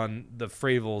was on the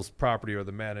Fravel's property or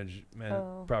the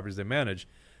properties they manage.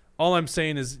 All I'm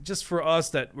saying is just for us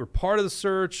that we're part of the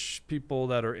search, people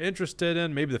that are interested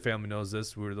in, maybe the family knows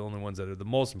this, we're the only ones that are the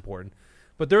most important,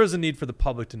 but there is a need for the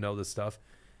public to know this stuff.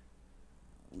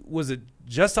 Was it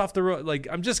just off the road? Like,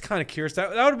 I'm just kind of curious. That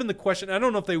would have been the question. I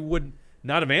don't know if they would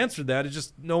not have answered that. It's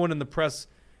just no one in the press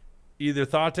either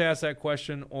thought to ask that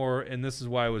question and this is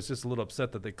why I was just a little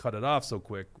upset that they cut it off so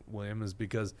quick, William, is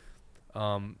because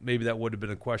maybe that would have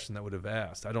been a question that would have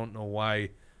asked. I don't know why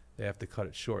they have to cut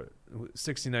it short.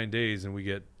 69 days and we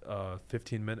get a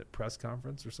 15-minute press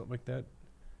conference or something like that,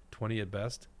 20 at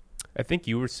best. I think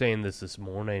you were saying this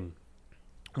morning.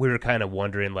 We were kind of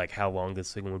wondering like how long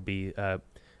this thing would be.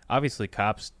 Obviously,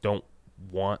 cops don't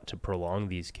want to prolong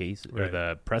these cases or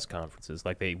the press conferences.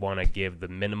 Like they want to give the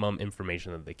minimum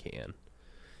information that they can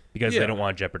because they don't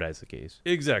want to jeopardize the case.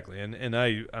 Exactly, and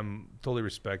I'm totally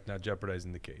respect not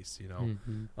jeopardizing the case. You know,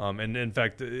 and in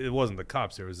fact, it wasn't the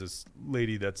cops. There was this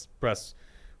lady that's press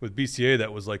with BCA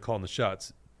that was like calling the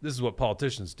shots. This is what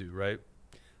politicians do, right?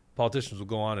 Politicians will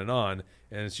go on, and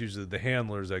it's usually the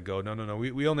handlers that go, no,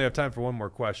 we only have time for one more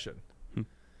question.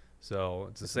 So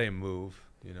it's the same move,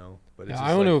 you know. But it's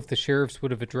I don't know if the sheriffs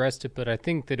would have addressed it, but I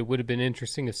think that it would have been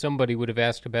interesting if somebody would have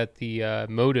asked about the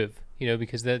motive, you know,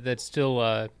 because that's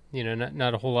still, you know,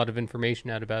 not a whole lot of information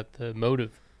out about the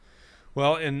motive.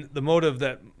 Well, and the motive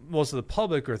that most of the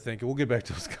public are thinking, we'll get back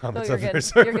to those comments. You're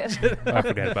good. I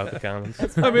forgot about the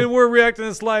comments. I mean, we're reacting to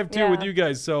this live, too, with you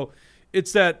guys. So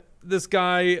it's that this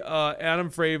guy, Adam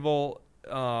Fravel,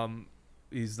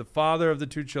 he's the father of the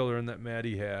two children that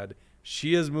Maddi had.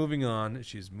 She is moving on.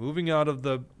 She's moving out of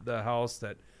the house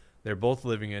that they're both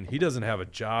living in. He doesn't have a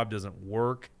job, doesn't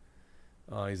work.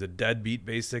 He's a deadbeat,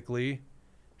 basically.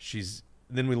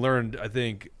 Then we learned, I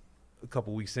think, a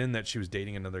couple weeks in that she was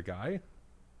dating another guy.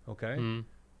 Okay.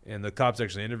 And the cops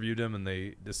actually interviewed him, and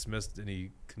they dismissed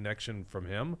any connection from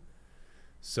him.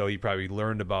 So he probably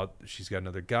learned about she's got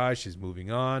another guy. She's moving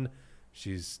on.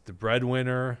 She's the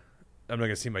breadwinner. I'm not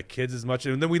going to see my kids as much.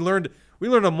 And then we learned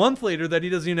a month later that he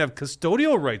doesn't even have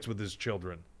custodial rights with his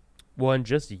children. Well, and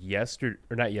just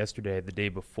not yesterday, the day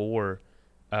before,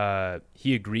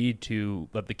 he agreed to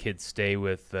let the kids stay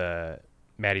with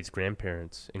Maddie's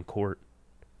grandparents in court.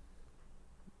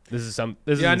 I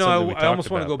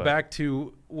almost want to go back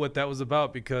to what that was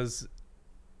about because,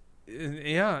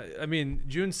 I mean,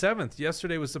 June 7th,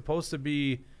 yesterday was supposed to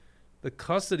be the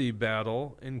custody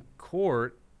battle in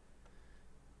court.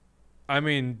 I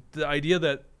mean, the idea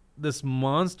that this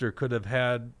monster could have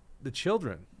had the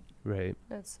children. Right.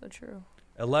 That's so true.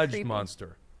 Alleged Creepy.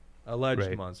 monster.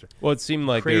 Well, it seemed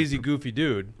like crazy, goofy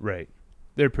dude. Right.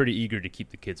 They're pretty eager to keep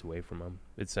the kids away from him.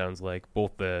 It sounds like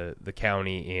both the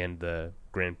county and the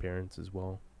grandparents as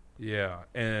well. Yeah,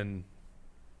 and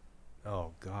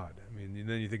oh God, I mean, and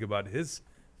then you think about his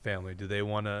family. Do they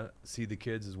want to see the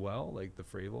kids as well, like the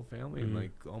Fravel family? And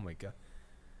like, oh my God.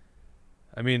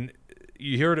 I mean,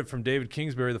 you heard it from David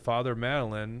Kingsbury, the father of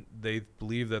Madeline. They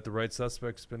believe that the right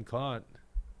suspect's been caught,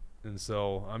 and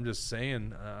so I'm just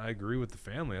saying, I agree with the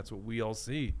family. That's what we all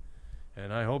see,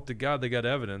 and I hope to God they got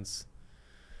evidence.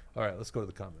 All right, let's go to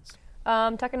the comments.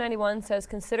 Tucker91 says,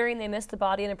 considering they missed the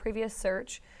body in a previous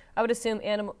search, I would assume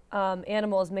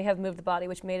animals may have moved the body,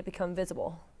 which made it become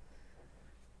visible.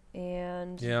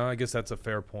 And yeah, I guess that's a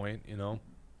fair point, you know.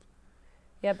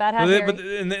 Yeah, bad hat. But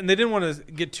they didn't want to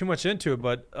get too much into it,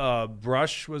 but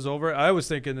brush was over. I was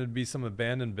thinking it'd be some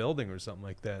abandoned building or something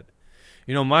like that.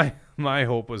 You know, my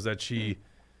hope was that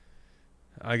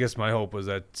I guess my hope was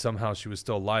that somehow she was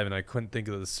still alive, and I couldn't think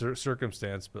of the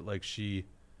circumstance, but like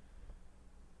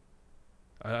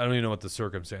I don't even know what the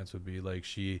circumstance would be. Like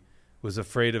she was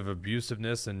afraid of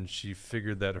abusiveness, and she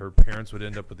figured that her parents would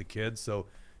end up with the kids, so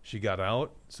she got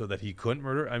out so that he couldn't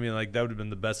murder. I mean, like that would have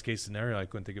been the best case scenario. I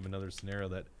couldn't think of another scenario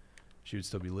that she would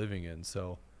still be living in.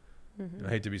 So I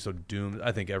hate to be so doomed.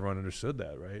 I think everyone understood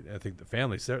that, right? I think the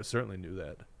family certainly knew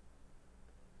that.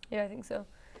 Yeah, I think so.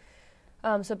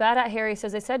 So Bad Hat Harry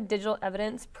says they said digital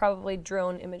evidence, probably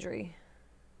drone imagery.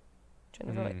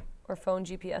 Jennifer, or phone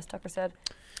GPS, Tucker said.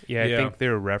 Yeah, I think they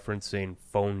were referencing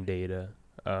phone data.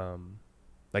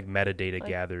 like metadata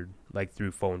gathered like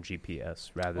through phone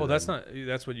GPS rather. Oh, that's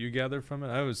what you gathered from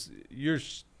it.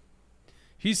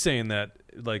 He's saying that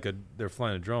like they're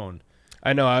flying a drone.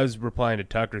 I know. I was replying to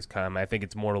Tucker's comment. I think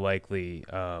it's more likely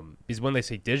because when they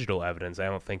say digital evidence, I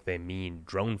don't think they mean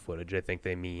drone footage. I think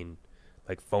they mean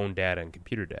like phone data and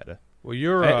computer data. Well,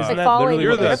 you're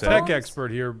the tech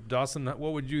expert here, Dawson.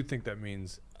 What would you think that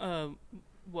means?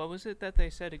 What was it that they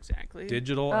said exactly?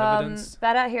 Digital evidence?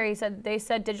 Bad out here, they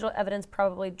said digital evidence,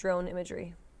 probably drone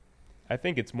imagery. I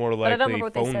think it's more likely but I don't remember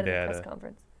what phone they said data. in the press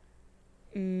conference.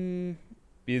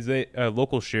 Because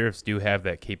local sheriffs do have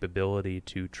that capability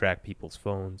to track people's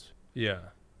phones. Yeah.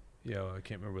 Yeah, well, I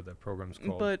can't remember what that program's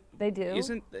called. But they do.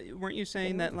 Weren't you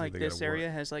saying that like this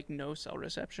area has like no cell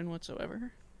reception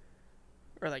whatsoever?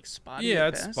 Or like spotty? Yeah,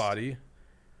 at it's best? spotty.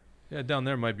 Yeah, down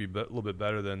there might be a little bit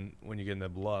better than when you get in the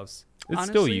bluffs. It's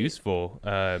Honestly, still useful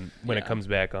when it comes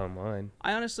back online.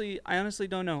 I honestly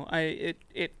don't know. I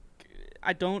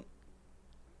don't.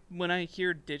 When I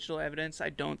hear digital evidence, I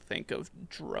don't think of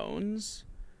drones,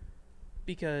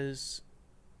 because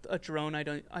a drone I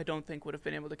don't think would have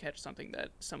been able to catch something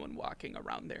that someone walking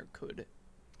around there could.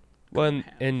 Well,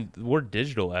 and the word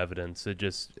digital evidence,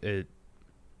 wouldn't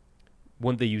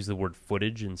they use the word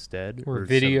footage instead? Or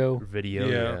video. Video,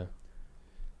 yeah.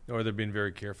 Or they're being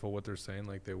very careful what they're saying,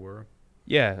 like they were.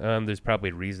 Yeah, there's probably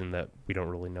a reason that we don't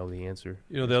really know the answer.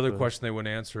 The other question they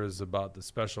wouldn't answer is about the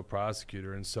special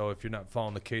prosecutor. And so if you're not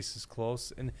following the cases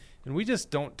close, and we just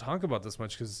don't talk about this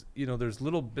much because, there's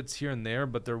little bits here and there,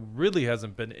 but there really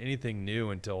hasn't been anything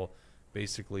new until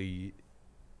basically,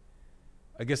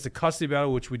 I guess, the custody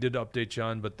battle, which we did update you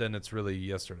on, but then it's really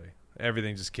yesterday.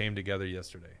 Everything just came together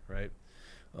yesterday, right?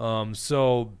 There's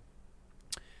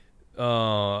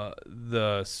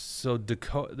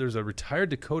a retired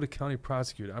Dakota County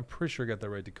prosecutor. I'm pretty sure I got that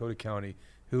right. Dakota County,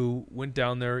 who went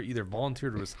down there, either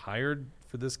volunteered or was hired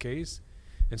for this case,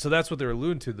 and so that's what they're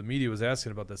alluding to. The media was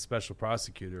asking about that special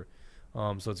prosecutor.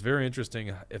 So it's very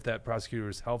interesting if that prosecutor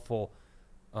is helpful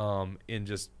in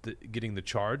just getting the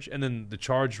charge, and then the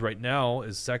charge right now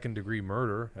is second-degree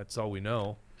murder. That's all we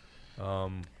know.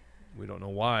 We don't know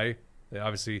why. They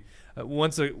obviously,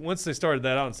 once they started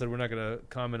that out and said we're not going to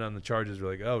comment on the charges,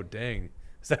 we're like, oh dang,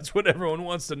 that's what everyone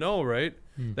wants to know, right?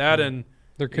 Mm-hmm. That and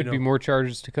there could be more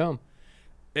charges to come,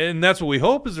 and that's what we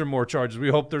hope. Is there more charges? We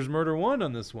hope there's murder one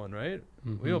on this one, right?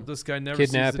 Mm-hmm. We hope this guy never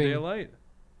sees the day of light.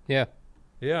 Yeah,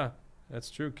 that's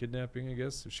true. Kidnapping, I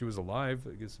guess. If she was alive,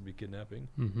 I guess it'd be kidnapping.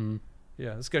 Mm-hmm.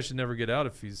 Yeah, this guy should never get out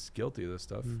if he's guilty of this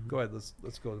stuff. Mm-hmm. Go ahead.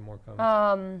 Let's go to more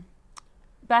comments.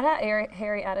 Bad Hat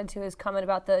Harry added to his comment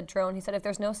about the drone. He said if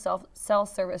there's no cell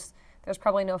service, there's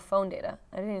probably no phone data.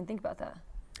 I didn't even think about that.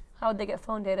 How would they get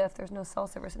phone data if there's no cell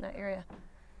service in that area?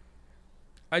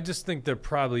 I just think there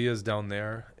probably is down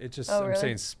there. It just I'm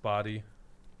saying spotty.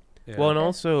 Yeah. Well, and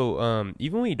also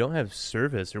even when you don't have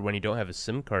service or when you don't have a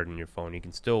SIM card in your phone, you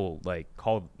can still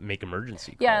make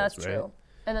emergency calls. Yeah, that's right? true.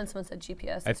 And then someone said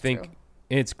GPS. I think. True.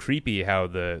 It's creepy how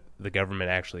the government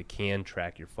actually can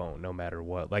track your phone no matter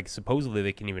what. Like, supposedly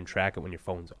they can even track it when your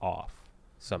phone's off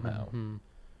somehow. Mm-hmm.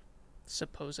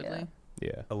 Supposedly?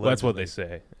 Yeah. Well, that's what they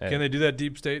say. Can they do that,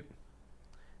 Deep State?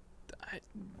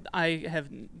 I have...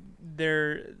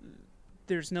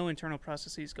 There's no internal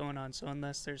processes going on, so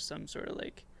unless there's some sort of,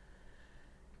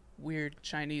 weird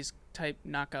Chinese-type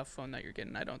knockoff phone that you're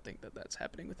getting, I don't think that's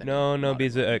happening with any... No,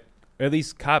 because at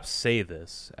least cops say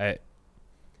this.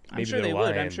 I'm sure they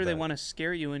would. I'm sure they want to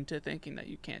scare you into thinking that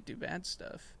you can't do bad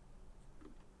stuff.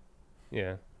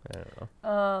 Yeah, I don't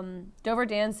know. Dover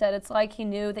Dan said it's like he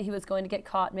knew that he was going to get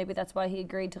caught. Maybe that's why he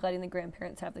agreed to letting the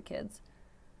grandparents have the kids.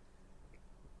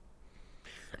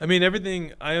 I mean,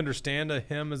 everything I understand of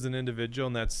him as an individual,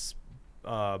 and that's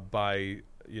by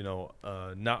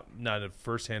not a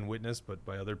first-hand witness, but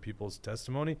by other people's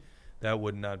testimony, that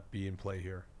would not be in play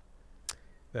here.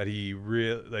 That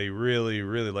they really,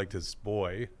 really liked his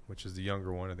boy, which is the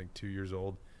younger one, I think 2 years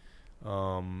old,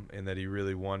 and that he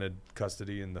really wanted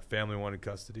custody, and the family wanted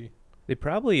custody. They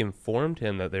probably informed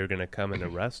him that they were going to come and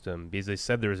arrest him because they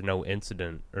said there was no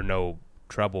incident or no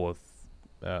trouble with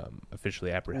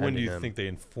officially apprehending him. When do you think they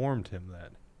informed him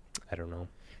that? I don't know.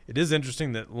 It is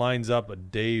interesting that lines up a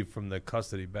day from the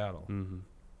custody battle. Mm-hmm.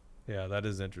 Yeah, that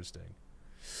is interesting.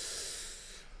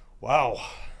 Wow.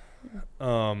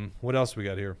 What else we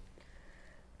got here?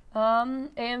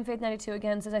 AM Faith 92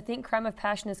 again says, I think crime of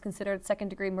passion is considered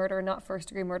second-degree murder, not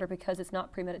first-degree murder, because it's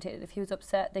not premeditated. If he was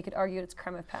upset, they could argue it's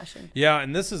crime of passion. Yeah,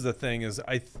 and this is the thing is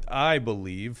I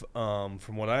believe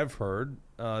from what I've heard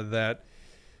that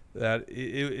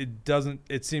it doesn't.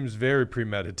 It seems very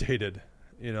premeditated.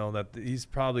 That he's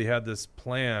probably had this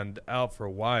planned out for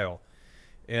a while,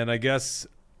 And I guess,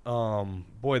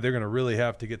 boy, they're going to really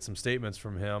have to get some statements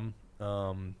from him.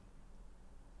 And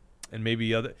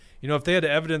maybe other, if they had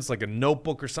evidence like a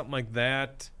notebook or something like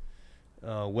that,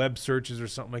 web searches or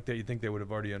something like that, you think they would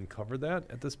have already uncovered that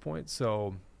at this point?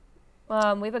 So, we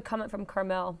have a comment from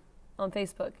Carmel on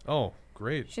Facebook. Oh,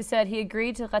 great. She said he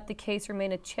agreed to let the case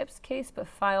remain a CHIPS case, but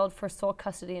filed for sole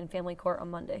custody in family court on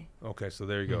Monday. Okay, so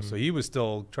there you go. So he was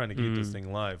still trying to keep this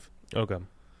thing live. Okay.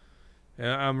 And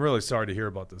I'm really sorry to hear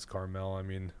about this, Carmel. I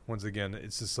mean, once again,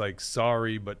 it's just like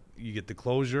sorry, but you get the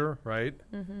closure, right?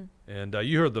 Mm-hmm. And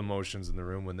you heard the emotions in the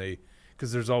room when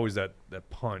because there's always that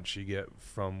punch you get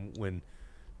from when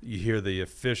you hear the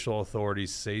official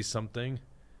authorities say something.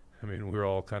 I mean, we're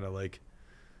all kind of like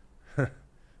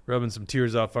rubbing some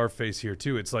tears off our face here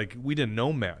too. It's like we didn't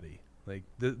know Maddi. Like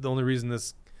the only reason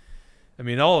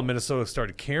all of Minnesota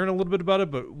started caring a little bit about it,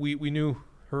 but we knew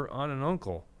her aunt and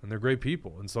uncle, and they're great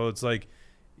people. And so it's like,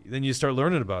 then you start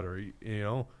learning about her.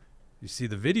 You see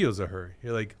the videos of her.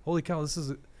 You're like, holy cow, this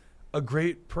is a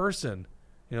great person.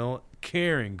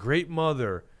 Caring, great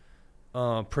mother,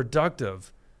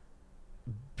 productive,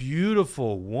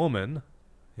 beautiful woman.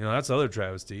 That's the other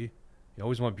travesty. You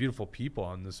always want beautiful people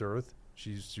on this earth.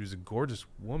 She was a gorgeous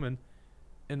woman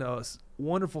and a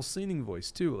wonderful singing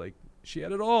voice too. Like, she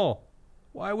had it all.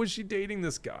 Why was she dating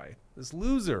this guy, this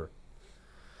loser?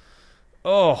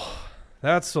 Oh,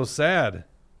 that's so sad.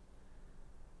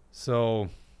 So,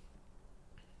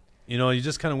 you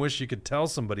just kind of wish you could tell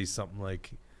somebody something like,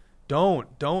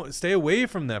 don't stay away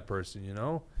from that person,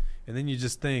 And then you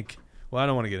just think, well, I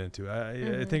don't want to get into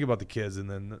it. I think about the kids, and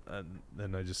then I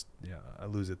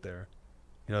lose it there.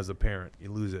 As a parent,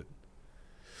 you lose it.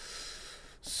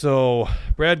 So,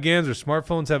 Brad Ganser,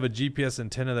 smartphones have a GPS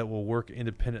antenna that will work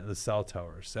independent of the cell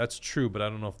towers. That's true, but I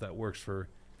don't know if that works for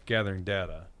gathering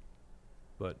data.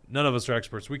 But none of us are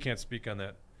experts. We can't speak on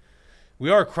that. We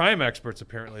are crime experts,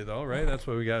 apparently, though, right? That's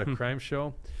why we got a crime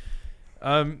show.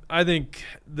 I think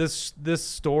this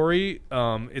story,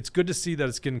 it's good to see that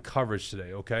it's getting coverage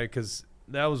today, okay? Because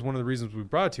that was one of the reasons we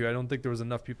brought it to you. I don't think there was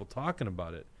enough people talking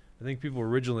about it. I think people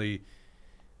originally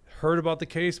heard about the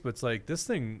case, but it's like, this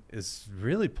thing is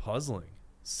really puzzling.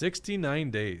 69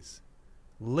 days.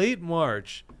 Late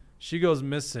March, she goes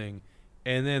missing,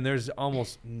 and then there's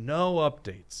almost no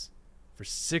updates for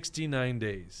 69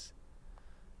 days.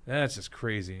 That's just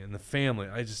crazy. And the family,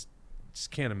 I just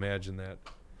can't imagine that.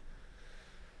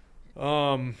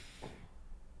 I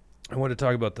want to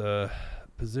talk about the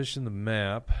position, the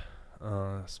map,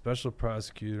 special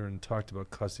prosecutor, and talked about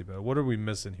custody battle. What are we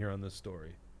missing here on this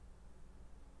story?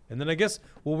 And then I guess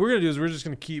what we're going to do is we're just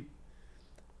going to keep,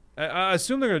 I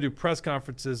assume they're going to do press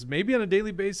conferences maybe on a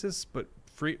daily basis, but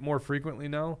more frequently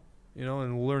now,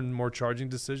 and we'll learn more charging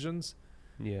decisions.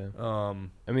 Yeah.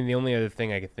 The only other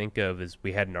thing I could think of is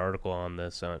we had an article on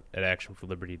this at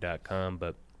actionforliberty.com,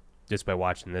 but just by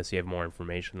watching this, you have more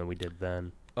information than we did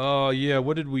then. Oh, yeah.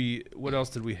 What else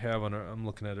did we have on I'm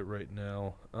looking at it right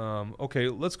now. Okay,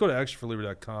 let's go to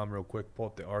actionforliberty.com real quick, pull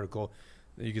up the article.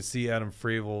 You can see Adam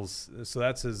Fravel's, so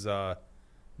that's his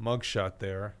mugshot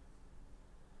there.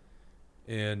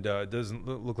 And it doesn't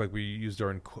look like we used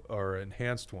our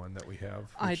enhanced one that we have.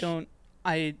 I don't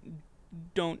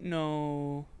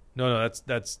know. No,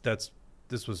 that's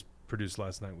this was produced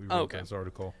last night. We wrote this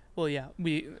article. Well, yeah,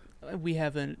 we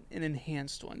have an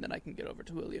enhanced one that I can get over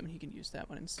to William. He can use that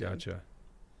one instead. Gotcha.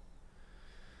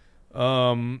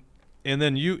 And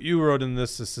then you wrote in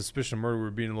this a suspicion of murder.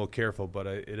 We're being a little careful, but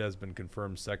it has been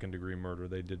confirmed second-degree murder.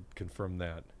 They did confirm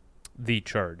that. The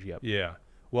charge, yep. Yeah.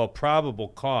 Well, probable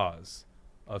cause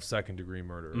of second-degree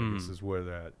murder. This is where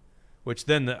that, which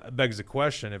then begs the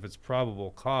question: if it's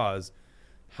probable cause,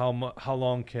 how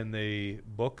long can they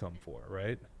book them for,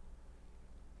 right?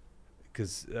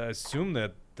 Because I assume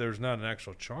that there's not an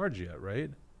actual charge yet,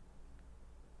 right?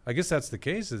 I guess that's the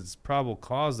case. It's probable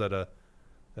cause that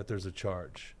there's a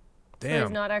charge. Damn. So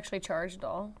he's not actually charged at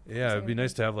all? Yeah, it'd be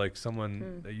nice to have like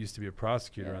someone that used to be a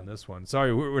prosecutor on this one.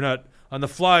 Sorry, we're not on the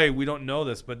fly. We don't know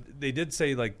this, but they did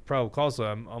say like probable cause. So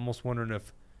I'm almost wondering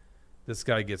if this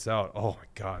guy gets out. Oh my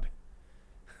God!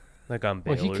 Like on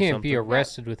bail. Well, he can't be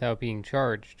arrested without being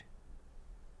charged.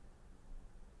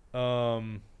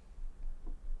 Jesse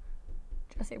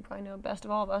would probably know best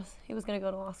of all of us. He was going to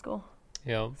go to law school.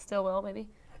 Yeah. Still will, maybe.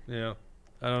 Yeah.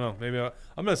 I don't know. Maybe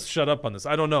I'm going to shut up on this.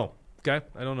 I don't know. Okay?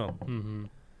 I don't know. Mm-hmm.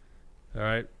 All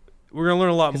right. We're going to learn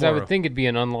a lot more. Because I would think it'd be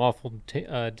an unlawful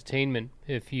detainment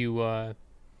if you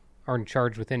aren't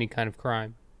charged with any kind of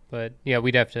crime. But, yeah,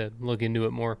 we'd have to look into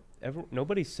it more.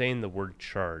 Nobody's saying the word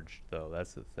charged, though.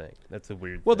 That's the thing. That's a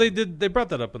weird thing. thing. They brought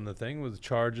that up in the thing with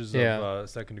charges of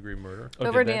second-degree murder.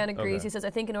 Dan agrees. Okay. He says,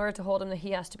 I think in order to hold him, that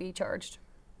he has to be charged.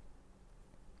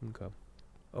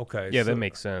 Okay. Yeah, that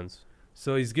makes sense.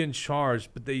 So he's getting charged,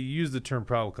 but they use the term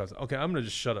probable cause. Okay, I'm going to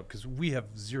just shut up because we have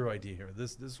zero idea here.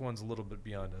 This one's a little bit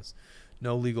beyond us.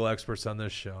 No legal experts on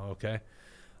this show, okay?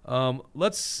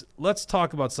 Let's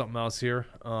talk about something else here.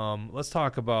 Let's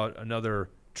talk about another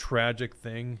tragic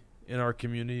thing in our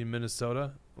community in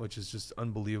Minnesota, which is just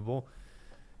unbelievable.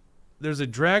 There's a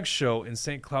drag show in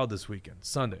St. Cloud this weekend,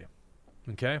 Sunday,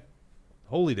 okay?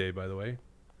 Holy Day, by the way.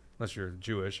 Unless you're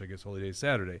Jewish, I guess Holy Day is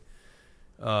Saturday.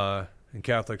 And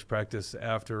Catholics practice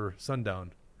after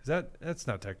sundown. That's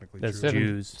not technically true.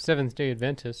 Jews. Seventh-day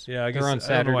Adventists. Yeah, I guess they're on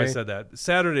Saturday. I don't know why I said that.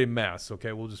 Saturday Mass.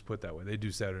 Okay, we'll just put it that way. They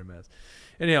do Saturday Mass.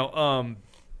 Anyhow,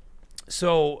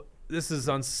 so this is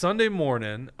on Sunday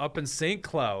morning up in St.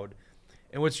 Cloud,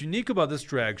 and what's unique about this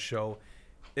drag show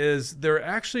is they're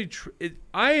actually,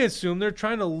 I assume they're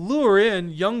trying to lure in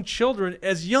young children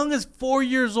as young as 4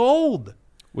 years old.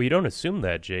 Well, you don't assume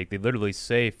that, Jake. They literally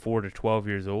say 4 to 12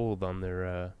 years old on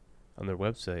their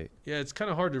website. Yeah, it's kind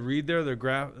of hard to read there. The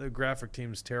graphic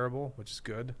team's terrible, which is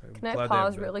good. Can I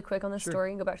pause really quick on this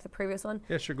story and go back to the previous one?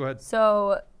 Yeah, sure, go ahead.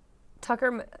 So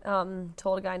Tucker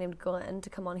told a guy named Glenn to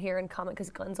come on here and comment because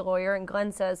Glenn's a lawyer, and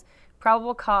Glenn says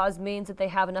probable cause means that they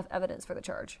have enough evidence for the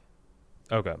charge.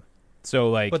 Okay.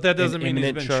 So, but that doesn't mean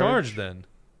he's been charged then.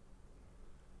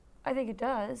 I think it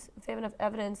does. If they have enough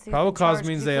evidence. Probable cause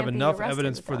means they have enough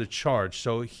evidence for the charge.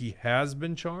 So he has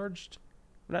been charged?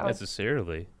 Not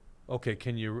necessarily. Okay,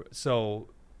 so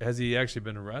has he actually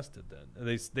been arrested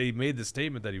then? They made the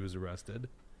statement that he was arrested.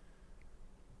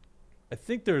 I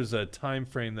think there's a time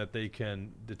frame that they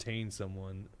can detain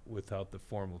someone without the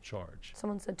formal charge.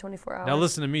 Someone said 24 hours. Now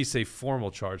listen to me say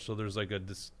formal charge, so there's like a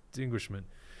distinguishment.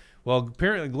 Well,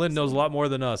 apparently Glenn knows a lot more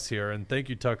than us here, and thank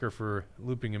you, Tucker, for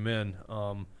looping him in.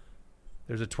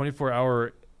 There's a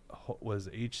 24-hour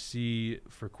HC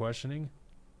for questioning.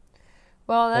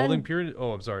 Well, then holding period.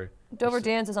 Oh, I'm sorry. Dover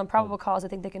Dan says on probable cause, I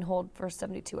think they can hold for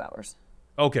 72 hours.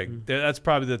 Okay, that's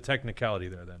probably the technicality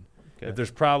there then. Okay. If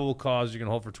there's probable cause, you can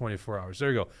hold for 24 hours.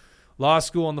 There you go. Law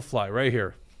school on the fly, right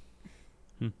here.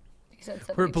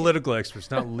 We're political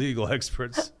experts, not legal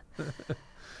experts.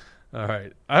 All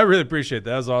right. I really appreciate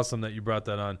that. That was awesome that you brought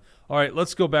that on. All right,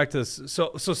 let's go back to this.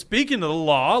 So speaking of the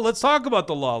law, let's talk about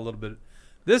the law a little bit.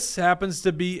 This happens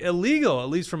to be illegal, at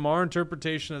least from our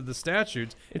interpretation of the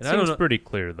statutes. It seems pretty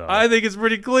clear, though. I think it's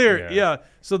pretty clear. Yeah.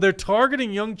 So they're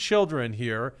targeting young children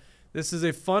here. This is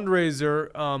a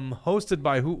fundraiser hosted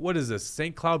by what is this?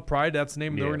 St. Cloud Pride? That's the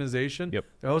name of the organization? Yep.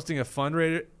 They're hosting a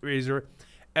fundraiser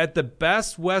at the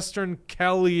Best Western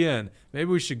Kelly Inn.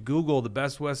 Maybe we should Google the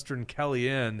Best Western Kelly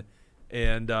Inn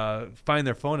and find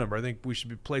their phone number. I think we should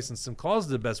be placing some calls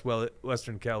to the Best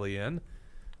Western Kelly Inn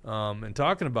and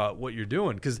talking about what you're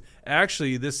doing, because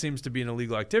actually this seems to be an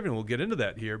illegal activity, and we'll get into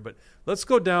that here. But let's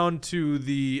go down to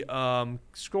the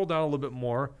scroll down a little bit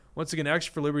more. Once again,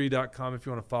 actionforliberty.com if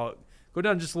you want to follow it. Go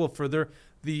down just a little further.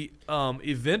 The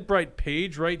Eventbrite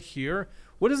page right here.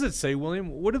 What does it say, William?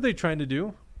 What are they trying to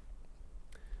do?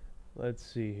 Let's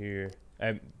see here.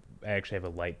 I actually have a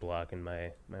light block in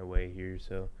my way here,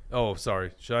 so. Oh,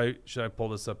 sorry. Should I pull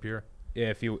this up here?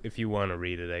 Yeah, if you want to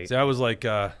read it. See, I was like,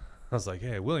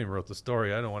 hey, William wrote the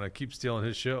story. I don't want to keep stealing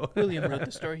his show. William wrote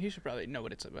the story. He should probably know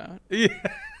what it's about.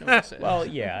 Yeah. Well,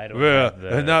 yeah, I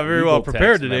don't. Not very well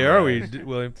prepared today, are we,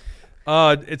 William?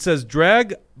 It says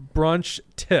drag brunch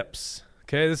tips.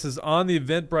 Okay, this is on the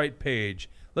Eventbrite page.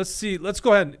 Let's see. Let's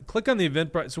go ahead and click on the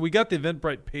Eventbrite. So we got the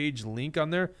Eventbrite page link on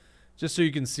there, just so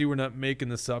you can see we're not making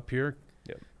this up here.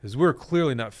 Because we're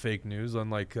clearly not fake news,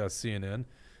 unlike CNN.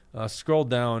 Scroll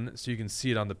down so you can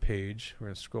see it on the page. We're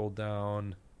going to scroll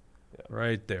down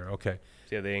right there. Okay.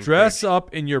 So dress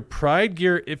up in your Pride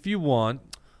gear if you want.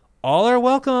 All are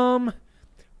welcome.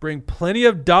 Bring plenty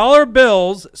of dollar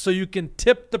bills so you can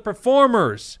tip the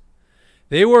performers.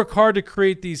 They work hard to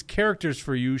create these characters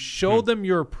for you. Show them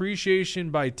your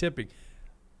appreciation by tipping.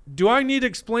 Do I need to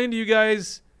explain to you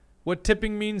guys what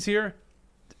tipping means here?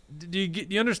 Do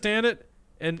you understand it?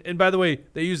 And by the way,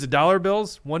 they use the dollar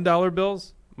bills, $1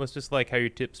 bills. Well, it's just like how you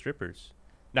tip strippers.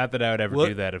 Not that I would ever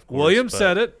do that, of course. William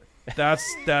said it.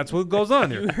 That's what goes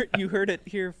on here. You heard it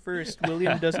here first.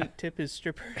 William doesn't tip his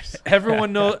strippers.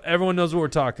 Everyone knows what we're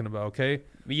talking about. Okay.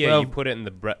 Yeah, you put it in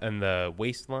the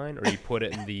waistline, or you put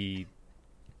it in the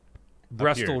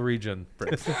breastal region.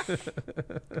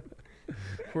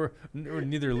 We're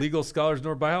neither legal scholars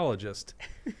nor biologists.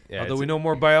 Yeah, although we know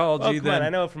more biology than I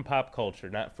know it from pop culture,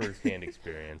 not firsthand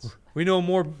experience. We know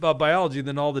more about biology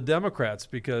than all the Democrats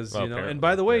because And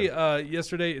by the way,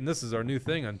 yesterday, and this is our new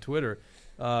thing on Twitter,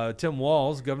 Governor Tim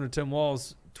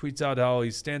Walz tweets out how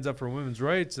he stands up for women's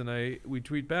rights, and we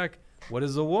tweet back, "What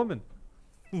is a woman?"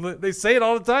 They say it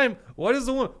all the time. What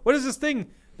is this thing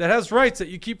that has rights that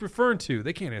you keep referring to?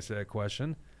 They can't answer that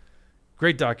question.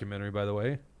 Great documentary, by the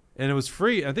way. And it was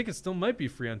free. I think it still might be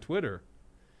free on Twitter.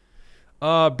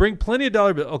 Bring plenty of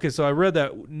dollar bills. Okay, so I read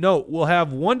that. Note, we'll have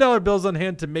 $1 bills on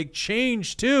hand to make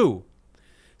change, too.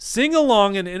 Sing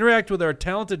along and interact with our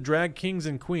talented drag kings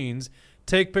and queens.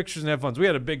 Take pictures and have fun. So we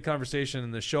had a big conversation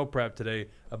in the show prep today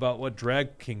about what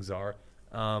drag kings are.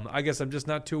 I guess I'm just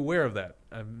not too aware of that.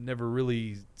 I've never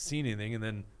really seen anything. And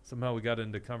then somehow we got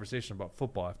into conversation about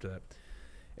football after that.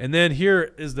 And then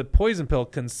here is the poison pill.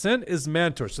 Consent is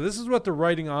mandatory. So this is what they're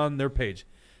writing on their page.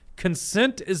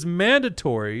 Consent is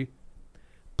mandatory.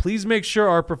 Please make sure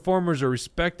our performers are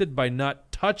respected by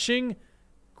not touching,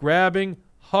 grabbing,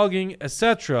 hugging,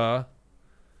 etc.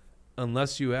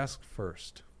 unless you ask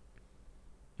first.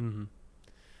 Mm-hmm.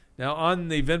 Now on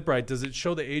the Eventbrite, does it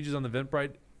show the ages on the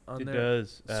Eventbrite? It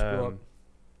does. Scroll up.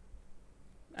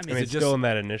 I mean, it's still in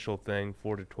that initial thing,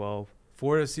 4 to 12.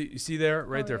 You see there,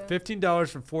 right there, $15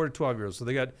 for 4 to 12-year-olds. So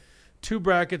they got two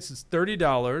brackets. It's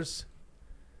 $30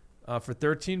 for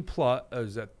 13 plus.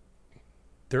 Is that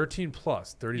 13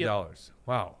 plus $30? Yep.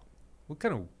 Wow, what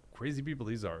kind of crazy people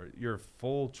these are? You're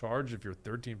full charge if you're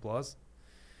 13 plus,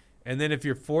 and then if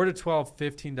you're 4 to 12,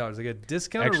 $15. They get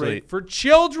discounted rate for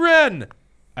children.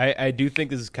 I do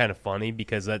think this is kind of funny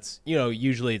because that's,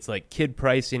 usually it's like kid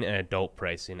pricing and adult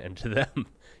pricing, and to them,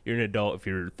 you're an adult if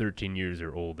you're 13 years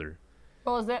or older.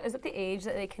 Well, is that the age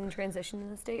that they can transition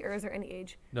in the state, or is there any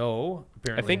age? No,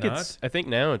 apparently not. I think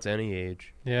now it's any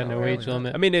age. Yeah, no age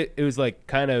limit. I mean, it was like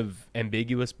kind of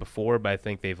ambiguous before, but I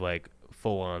think they've like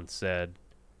full on said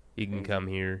you can come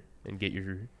here and get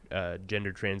your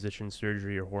gender transition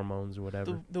surgery or hormones or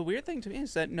whatever. The weird thing to me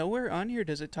is that nowhere on here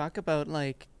does it talk about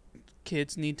like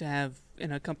kids need to have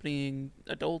an accompanying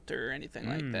adult or anything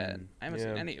like that. I haven't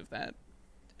seen any of that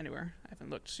anywhere. I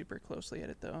haven't looked super closely at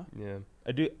it though. Yeah,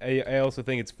 I do. I also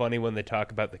think it's funny when they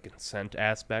talk about the consent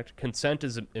aspect. Consent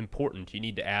is important. You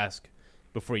need to ask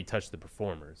before you touch the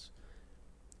performers.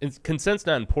 Consent's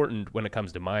not important when it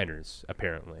comes to minors,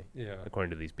 apparently. Yeah,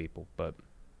 according to these people. But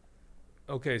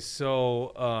okay,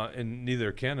 so and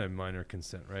neither can a minor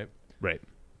consent, right? Right.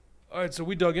 All right, so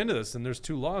we dug into this, and there's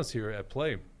two laws here at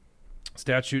play.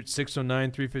 Statute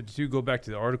 609-352. Go back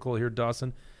to the article here,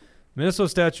 Dawson. Minnesota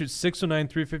Statute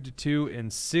 609-352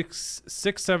 and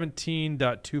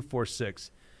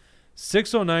 617.246.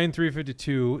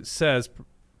 609-352 says,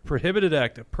 prohibited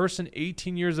act, a person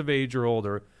 18 years of age or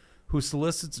older who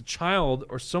solicits a child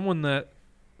or someone the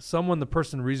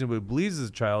person reasonably believes is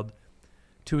a child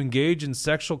to engage in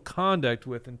sexual conduct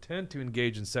with intent to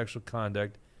engage in sexual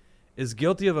conduct is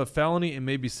guilty of a felony and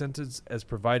may be sentenced as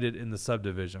provided in the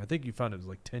subdivision. I think you found it was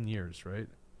like 10 years, right?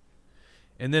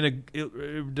 And then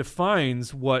it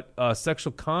defines what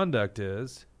sexual conduct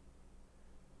is.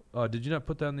 Did you not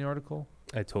put that in the article?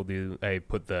 I told you I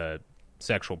put the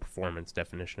sexual performance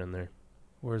definition in there.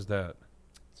 Where's that?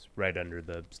 It's right under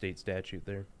the state statute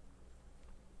there.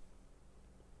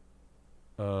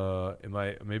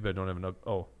 Maybe I don't have an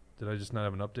did I just not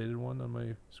have an updated one on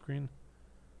my screen?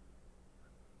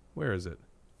 Where is it?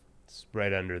 It's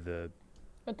right under the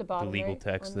at the bottom, the legal right?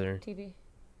 text on there. TV.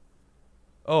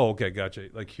 Oh, okay, gotcha.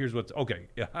 Like, here's what's okay.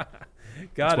 Yeah,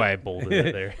 That's why I bolded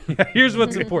it there. Yeah, here's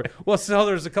what's important. Well, so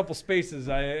there's a couple spaces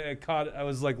I caught. I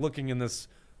was like looking in this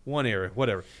one area.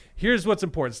 Whatever. Here's what's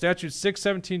important. Statute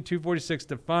 617-246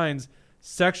 defines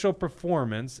sexual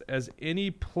performance as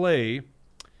any play,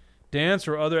 dance,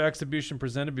 or other exhibition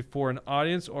presented before an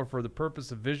audience or for the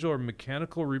purpose of visual or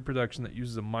mechanical reproduction that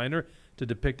uses a minor to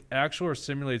depict actual or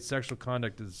simulated sexual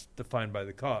conduct as defined by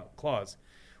the clause.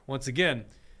 Once again,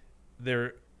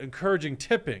 they're encouraging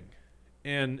tipping,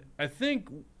 and I think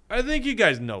you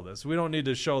guys know this. We don't need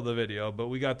to show the video, but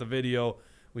we got the video.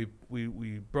 We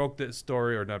broke the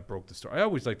story, or not broke the story. I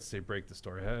always like to say break the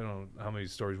story. I don't know how many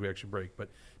stories we actually break, but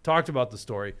talked about the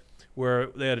story where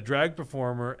they had a drag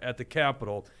performer at the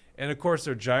Capitol, and of course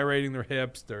they're gyrating their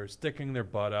hips, they're sticking their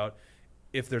butt out.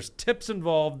 If there's tips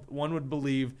involved, one would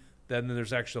believe that then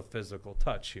there's actual physical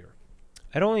touch here.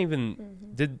 I don't even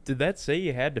did that say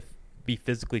you had to be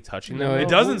physically touching them? No, it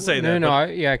doesn't say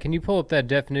that. Yeah, can you pull up that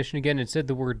definition again? It said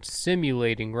the word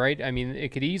simulating, right? I mean, it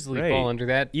could easily fall under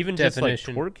that even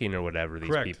definition. Just like twerking or whatever these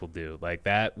people do. Like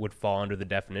that would fall under the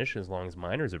definition as long as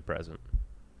minors are present.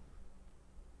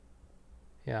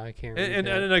 Yeah, I can't read and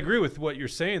that. And I agree with what you're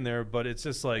saying there, but it's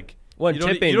just like well, you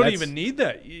don't even need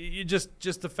that. You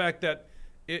just the fact that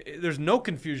there's no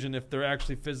confusion if they're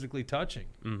actually physically touching.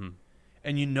 Mm-hmm.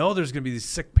 And there's going to be these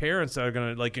sick parents that are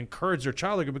going to like encourage their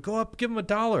child. They're going to go up, give them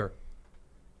 $1.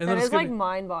 And that then is like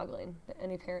mind-boggling that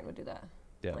any parent would do that.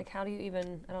 Yeah. Like, how do you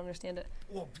even? I don't understand it.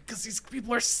 Well, because these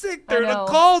people are sick. I They're an know.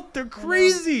 cult. They're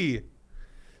crazy.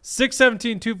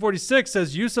 617-246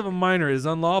 says use of a minor is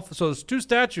unlawful. So there's two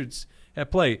statutes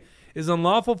at play. Is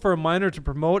unlawful for a minor to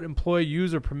promote, employ,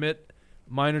 use, or permit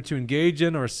minor to engage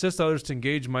in or assist others to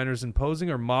engage minors in posing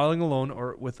or modeling alone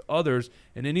or with others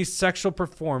in any sexual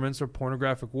performance or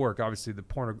pornographic work. Obviously,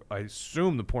 I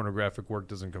assume the pornographic work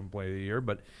doesn't come play here,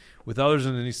 but with others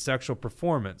in any sexual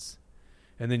performance.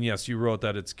 And then, yes, you wrote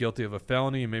that it's guilty of a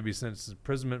felony and maybe sentenced to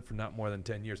imprisonment for not more than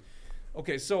 10 years.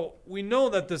 Okay, so we know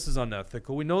that this is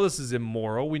unethical. We know this is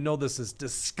immoral. We know this is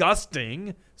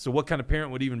disgusting. So what kind of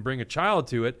parent would even bring a child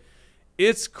to it?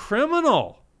 It's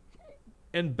criminal.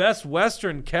 And Best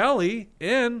Western Cali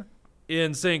in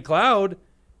St. Cloud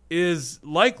is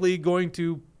likely going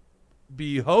to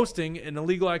be hosting an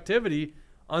illegal activity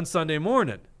on Sunday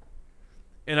morning.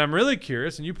 And I'm really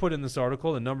curious, and you put in this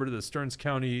article the number to the Stearns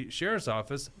County Sheriff's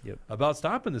Office about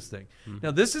stopping this thing.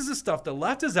 Now, this is the stuff the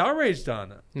left is outraged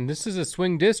on. And this is a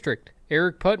swing district.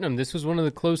 Eric Putnam, this was one of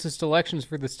the closest elections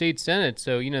for the state Senate.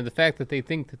 So, the fact that they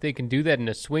think that they can do that in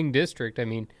a swing district, I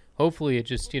mean, hopefully it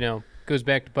just, goes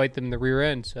back to bite them in the rear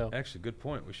end. So actually, good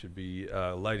point. We should be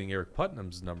lighting Eric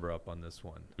Putnam's number up on this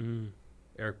one.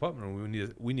 Eric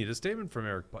Putnam, we need a statement from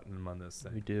Eric Putnam on this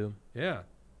thing. We do. Yeah.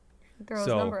 Throw his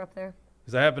number up there.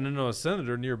 Because I happen to know a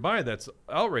senator nearby that's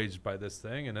outraged by this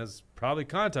thing and has probably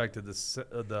contacted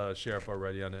the sheriff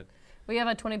already on it. We have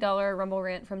a $20 Rumble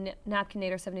rant from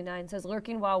Napkinator79. Says,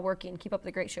 lurking while working. Keep up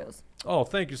the great shows. Oh,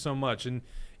 thank you so much. And,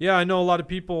 yeah, I know a lot of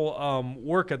people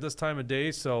work at this time of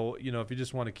day. So, if you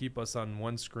just want to keep us on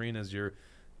one screen as you're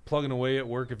plugging away at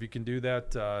work, if you can do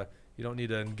that, you don't need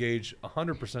to engage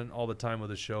 100% all the time with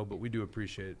the show, but we do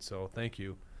appreciate it. So thank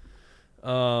you.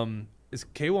 Is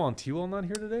K-Wall and T-Wall not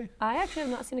here today? I actually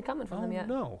have not seen a comment from them yet.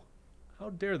 No. How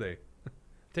dare they?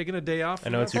 Taking a day off? I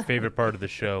know it's your favorite part of the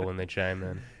show when they chime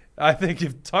in. I think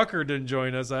if Tucker didn't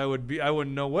join us, I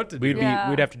wouldn't know what to do. We'd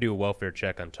have to do a welfare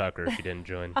check on Tucker if he didn't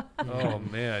join. Oh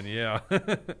man, yeah.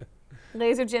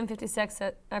 Laser Jim 56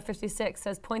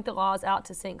 says, point the laws out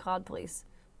to St. Cloud Police.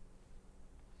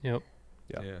 Yep.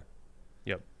 Yeah.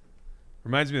 Yep.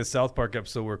 Reminds me of the South Park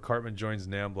episode where Cartman joins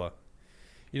NAMBLA.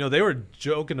 They were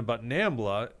joking about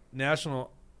NAMBLA, National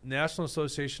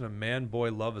Association of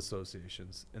Man-Boy Love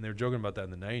Associations, and they were joking about that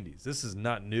in the 90s. This is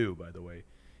not new, by the way.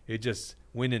 It just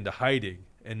went into hiding,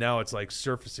 and now it's like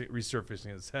resurfacing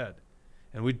its head.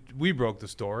 And we broke the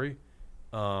story.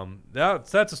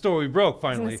 That's a story we broke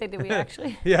finally. I was going to say, did we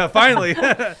actually? Yeah, finally.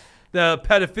 The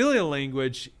pedophilia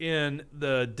language in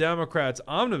the Democrats'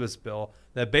 omnibus bill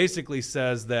that basically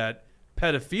says that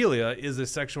pedophilia is a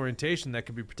sexual orientation that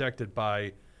can be protected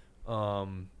by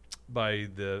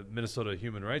the Minnesota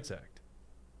Human Rights Act.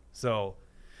 So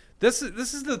this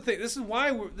is the thing. This is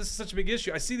why this is such a big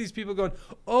issue. I see these people going,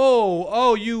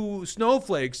 oh, you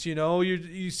snowflakes,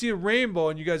 you see a rainbow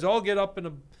and you guys all get up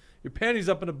your panties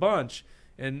up in a bunch.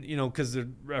 And, because they're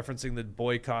referencing the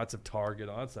boycotts of Target,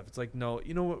 all that stuff. It's like, no,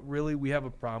 what really we have a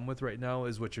problem with right now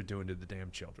is what you're doing to the damn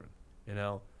children.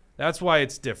 That's why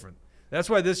it's different. That's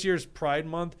why this year's Pride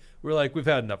Month, we're like, we've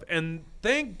had enough. And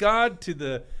thank God to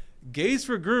the Gays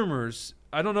for Groomers.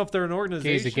 I don't know if they're an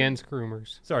organization. Gays Against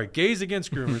Groomers. Sorry, Gays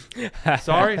Against Groomers.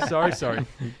 Sorry.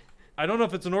 I don't know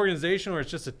if it's an organization or it's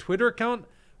just a Twitter account,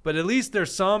 but at least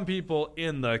there's some people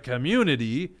in the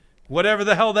community, whatever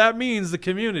the hell that means, the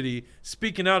community,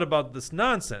 speaking out about this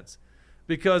nonsense.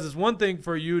 Because it's one thing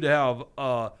for you to have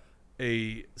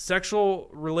a sexual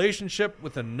relationship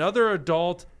with another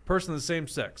adult person of the same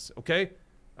sex, okay?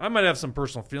 I might have some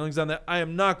personal feelings on that. I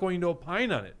am not going to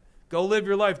opine on it. Go live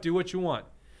your life. Do what you want.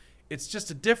 It's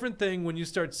just a different thing when you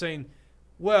start saying,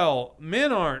 well,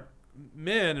 men aren't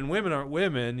men and women aren't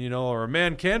women, or a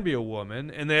man can be a woman.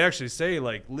 And they actually say,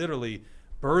 like, literally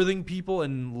birthing people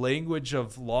in language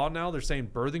of law now. They're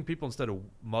saying birthing people instead of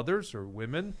mothers or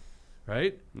women,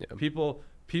 right? Yeah. People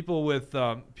with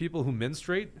people who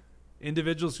menstruate,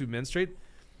 individuals who menstruate.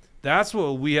 That's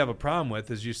what we have a problem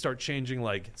with is you start changing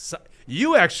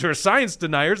you actually are science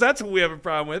deniers. That's what we have a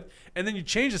problem with. And then you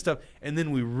change the stuff. And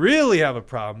then we really have a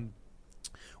problem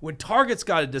when Target's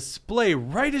got a display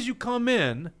right as you come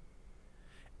in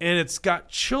and it's got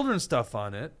children's stuff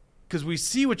on it because we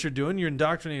see what you're doing. You're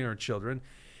indoctrinating our children.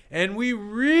 And we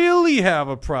really have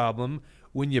a problem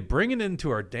when you bring it into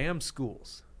our damn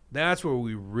schools. That's where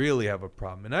we really have a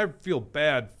problem. And I feel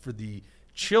bad for the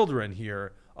children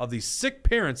here of these sick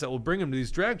parents that will bring them to these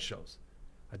drag shows.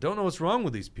 I don't know what's wrong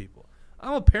with these people.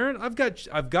 I'm a parent. I've got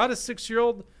a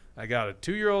 6-year-old. I got a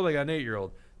 2-year-old. I got an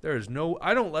 8-year-old.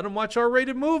 I don't let them watch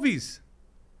R-rated movies.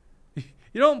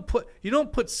 You don't put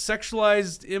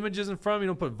sexualized images in front of them. You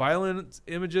don't put violent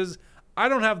images I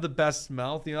don't have the best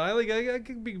mouth. You know, I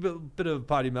can be a bit of a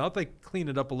potty mouth. I clean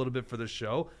it up a little bit for the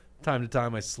show. Time to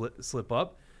time, I slip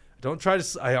up.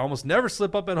 I almost never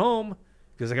slip up at home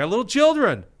because I got little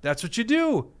children. That's what you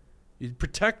do. You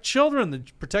protect children,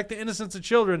 protect the innocence of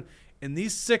children. And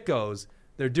these sickos,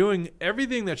 they're doing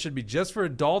everything that should be just for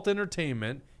adult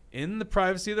entertainment in the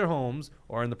privacy of their homes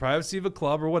or in the privacy of a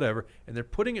club or whatever, and they're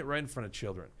putting it right in front of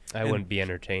children. I wouldn't be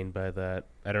entertained by that.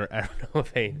 I don't know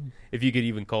if you could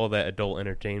even call that adult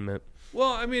entertainment.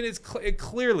 Well, I mean, it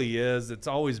clearly is. It's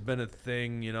always been a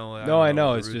thing, you know. I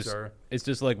know. It's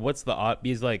just like, what's the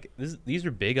because like these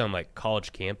are big on like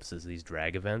college campuses. These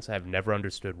drag events. I've never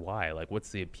understood why. Like, what's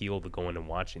the appeal to going and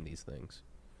watching these things?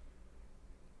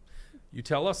 You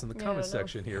tell us in the comment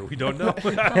section here. We don't know.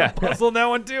 I'm puzzled now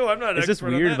one too. I'm not. It's just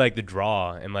expert weird, on that. like the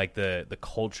draw and like the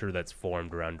culture that's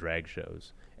formed around drag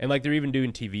shows, and like they're even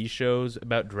doing TV shows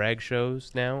about drag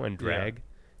shows now and drag. Yeah.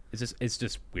 It's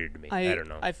just weird to me. I don't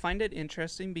know. I find it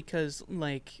interesting because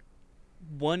like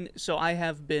so I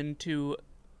have been to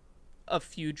a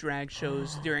few drag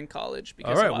shows during college.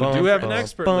 Because all right, we do have an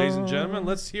expert, ladies and gentlemen.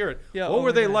 Let's hear it. Yeah, what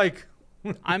were they like?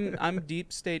 I'm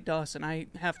deep state Dawson. I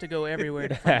have to go everywhere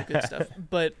to find the good stuff.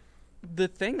 But the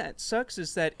thing that sucks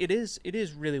is that it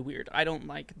is really weird. I don't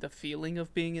like the feeling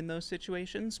of being in those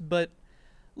situations, but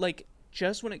like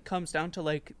just when it comes down to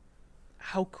like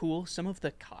how cool some of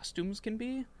the costumes can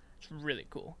be, it's really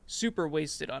cool. Super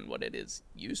wasted on what it is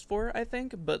used for, I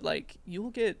think, but like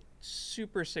you'll get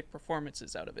super sick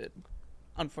performances out of it.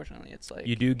 Unfortunately, it's like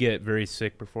you do get very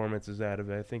sick performances out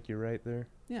of it. I think you're right there.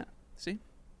 Yeah. See?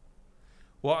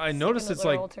 Well, I noticed it's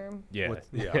like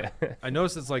yeah. I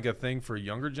noticed it's like a thing for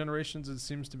younger generations. It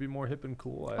seems to be more hip and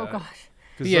cool. Oh gosh.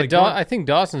 Yeah, like I think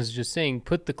Dawson's just saying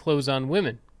put the clothes on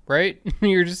women, right?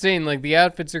 You're just saying like the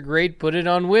outfits are great, put it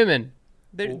on women.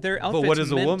 Their outfits. But what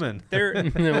is a woman?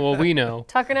 Well, we know.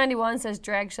 Tucker91 says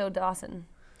drag show Dawson.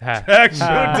 Drag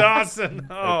show Dawson.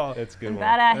 Oh, that's good. And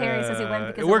Bad at Harry says he went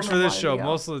because it works for this show.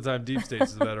 Most of the time, Deep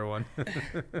State's the better one.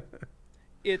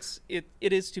 It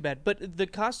is too bad, but the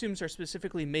costumes are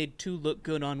specifically made to look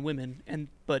good on women,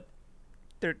 but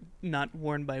they're not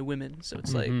worn by women, so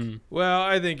it's like. Well,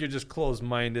 I think you're just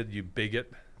closed-minded, you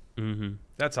bigot. Mm-hmm.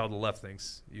 That's how the left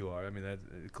thinks you are. I mean, that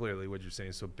clearly what you're saying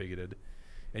is so bigoted,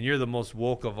 and you're the most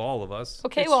woke of all of us.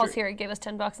 Okay, Wall's here. He gave us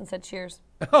 $10 and said cheers.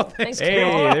 Oh, thanks. Hey,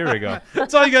 there we go.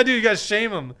 That's all you gotta do. You gotta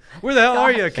shame him. Where the hell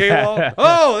are you, K-Wall?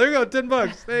 Oh, there you go,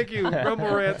 $10. Thank you,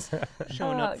 Rumble Rants.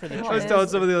 Showing up for the. I was telling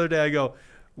somebody the other day. I go,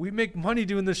 we make money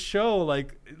doing this show.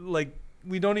 Like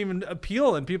we don't even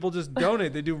appeal, and people just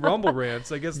donate. They do Rumble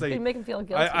Rants. I guess they make them feel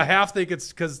guilty. I half think it's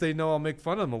because they know I'll make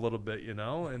fun of them a little bit, you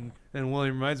know. And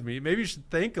William reminds me, maybe you should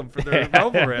thank them for their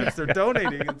Rumble Rants. They're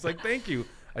donating. It's like, thank you.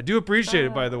 I do appreciate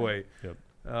it, by the way. Yep.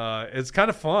 It's kind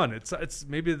of fun. It's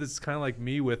maybe it's kind of like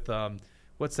me with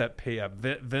what's that pay app?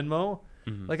 Venmo.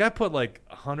 Mm-hmm. Like I put like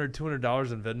 $100,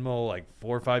 $200 in Venmo like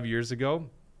 4 or 5 years ago,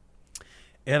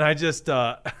 and I just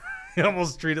I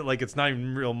almost treat it like it's not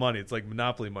even real money. It's like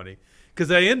Monopoly money, because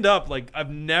I end up like I've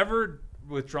never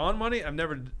withdrawn money. I've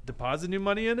never deposited new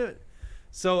money in it.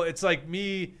 So it's like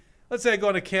me. Let's say I go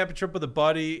on a camping trip with a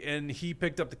buddy, and he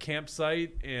picked up the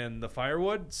campsite and the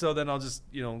firewood. So then I'll just,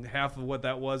 half of what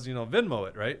that was, Venmo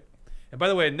it, right? And by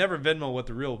the way, I never Venmo what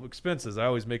the real expense is. I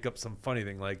always make up some funny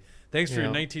thing like, thanks for your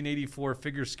 1984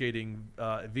 figure skating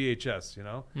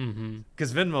VHS,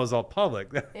 because Venmo is all public.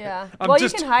 Yeah. You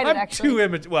can hide it, actually.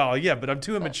 But I'm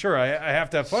too immature. I have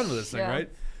to have fun with this thing, right?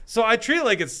 So I treat it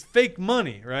like it's fake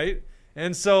money, right?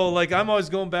 And so, like, I'm always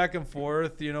going back and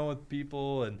forth, with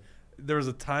people, and there was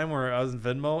a time where I was in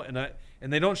Venmo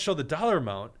and they don't show the dollar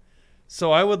amount.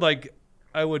 So I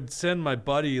would send my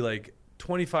buddy like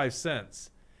 25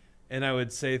 cents and I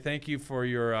would say, thank you for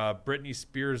your Britney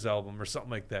Spears album or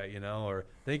something like that, or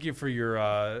thank you for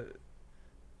your,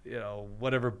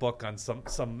 whatever book on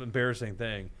some embarrassing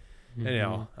thing. Mm-hmm.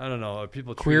 Anyhow, I don't know.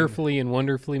 People Queerfully and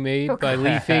Wonderfully Made by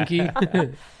Lee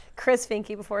Finke. Chris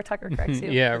Finke before Tucker corrects you.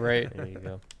 Yeah, right. There you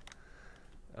go.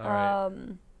 All right.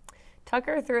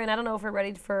 Tucker threw in, I don't know if we're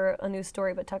ready for a new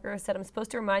story, but Tucker said, I'm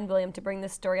supposed to remind William to bring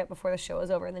this story up before the show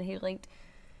is over. And then he linked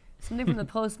something from the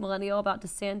Post Millennial about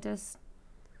DeSantis.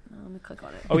 Let me click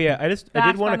on it. Oh, yeah. I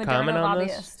did want to comment on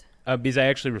this because I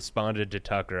actually responded to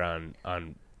Tucker on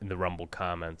in the Rumble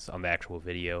comments on the actual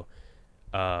video.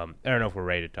 I don't know if we're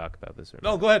ready to talk about this or not.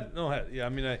 No, go ahead. No, yeah, I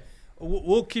mean,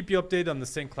 we'll keep you updated on the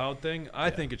St. Cloud thing. I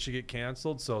think it should get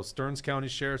canceled. So Stearns County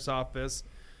Sheriff's Office.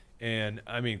 And,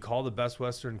 I mean, call the Best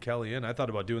Western Kelly in. I thought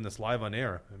about doing this live on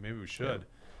air. Maybe we should.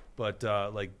 But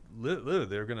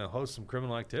they're going to host some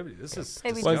criminal activity. This is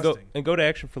Hey, we disgusting. Go to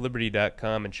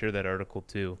actionforliberty.com and share that article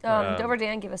too. Dover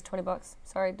Dan gave us $20.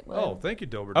 Sorry. Oh, thank you,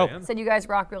 Dover Oh. Dan. Said you guys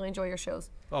rock. Really enjoy your shows.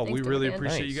 Oh, Thanks, we Dover really Dan.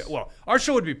 appreciate you Nice. guys. Well, our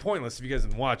show would be pointless if you guys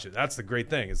didn't watch it. That's the great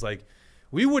thing. It's like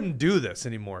we wouldn't do this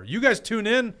anymore. You guys tune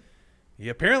in.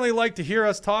 You apparently like to hear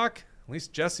us talk. At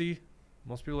least Jesse.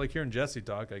 Most people like hearing Jesse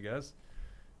talk, I guess.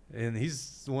 And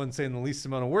he's the one saying the least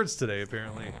amount of words today,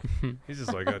 apparently. He's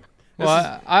just like a...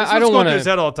 Well, I don't want want his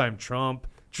head all the time. Trump.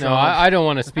 No, I don't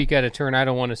want to speak out of turn. I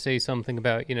don't want to say something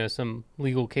about some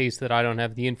legal case that I don't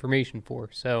have the information for.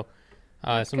 So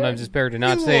sometimes it's better to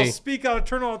not you say. Will speak out of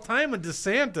turn all the time with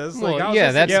DeSantis. Well, like, how's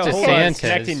yeah, this that's a- DeSantis.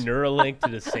 Connecting Neuralink to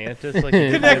DeSantis. Like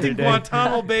Connecting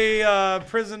Guantanamo Bay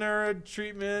prisoner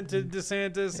treatment to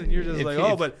DeSantis, and you're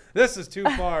just but this is too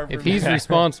far. If for he's me.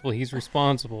 responsible, he's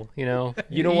responsible. You know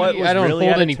what was I don't really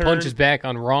hold out of any turn? punches back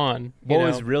on Ron. What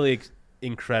was really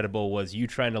incredible was you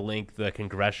trying to link the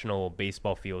congressional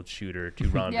baseball field shooter to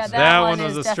Ron Yeah, DeSantis. That one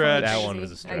was a definitely stretch. That crazy. one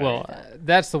was a stretch. Well,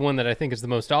 that's the one that I think is the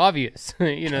most obvious.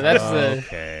 That's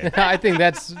Okay. I think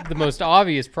that's the most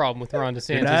obvious problem with Ron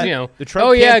DeSantis. not- the Trump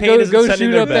oh yeah, campaign isn't go sending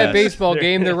shoot their up that best. baseball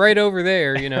game. They're right over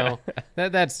there.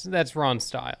 That's Ron's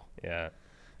style. Yeah.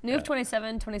 New of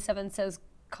 27 says,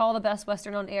 call the Best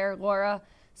Western on air. Laura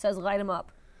says, light him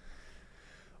up.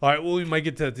 All right, well, we might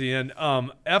get to that at the end.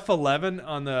 F11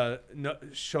 on the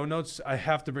show notes, I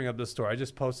have to bring up this story. I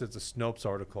just posted it's a Snopes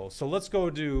article. So let's go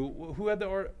to, who had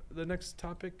the next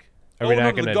topic? Are we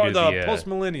not gonna do the the,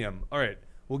 post-millennium. All right,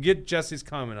 we'll get Jesse's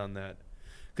comment on that.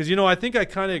 Because, I think I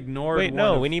kind of ignored Wait, one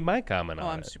no, of- we need my comment Oh,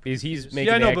 on I'm it. super Because he's confused. making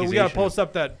Yeah, I know, the but we got to accusation. post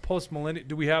up that post-millennium.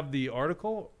 Do we have the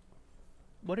article?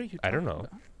 What are you? I don't talking know.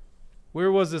 about? Where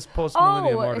was this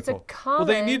post-millennium Oh, it's a article? Well,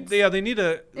 they need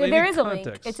There is a link.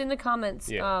 context. It's in the comments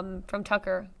from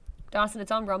Tucker. Dawson,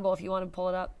 it's on Rumble if you want to pull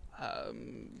it up. Tucker,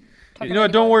 You know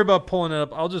what? Don't worry about pulling it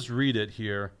up. I'll just read it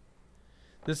here.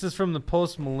 This is from the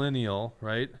Post-Millennial,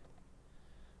 right?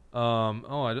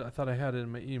 I thought I had it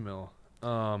in my email.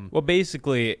 Well,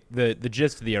 basically, the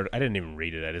gist of the article, I didn't even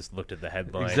read it. I just looked at the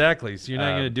headline. Exactly. So you're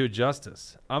not going to do it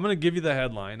justice. I'm going to give you the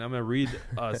headline. I'm going to read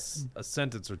a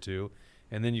sentence or two,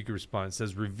 and then you can respond. It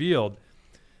says, revealed,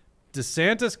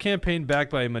 DeSantis campaign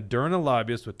backed by a Moderna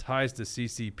lobbyist with ties to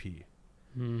CCP.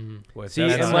 Well, See,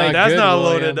 that's and not, like- that's good, not a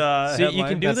William. loaded See, you headline.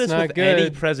 can do That's this not with any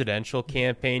good. presidential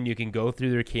campaign. You can go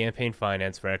through their campaign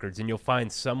finance records, and you'll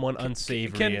find someone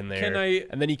unsavory in there. can I-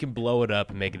 and then you can blow it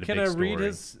up and make it a Can big I story.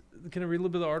 read Can I read a little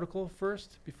bit of the article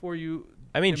first before you?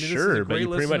 I mean, this is sure, a but great you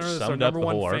pretty much listener, this is our summed up number the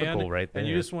one whole fan, article right And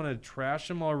you there. just want to trash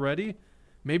him already?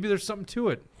 Maybe there's something to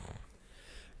it.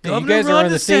 Hey, you guys are on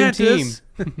the same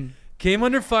team. Came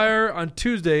under fire on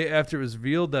Tuesday after it was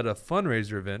revealed that a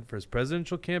fundraiser event for his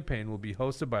presidential campaign will be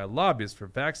hosted by a lobbyist for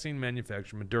vaccine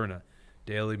manufacturer Moderna,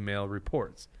 Daily Mail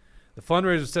reports. The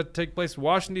fundraiser is set to take place in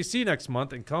Washington, D.C. next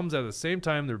month and comes at the same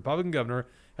time the Republican governor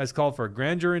has called for a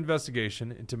grand jury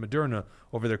investigation into Moderna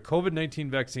over their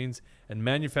COVID-19 vaccines and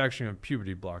manufacturing of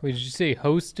puberty blockers. Wait, did you say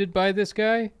hosted by this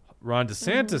guy? Ron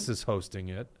DeSantis is hosting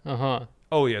it. Uh-huh.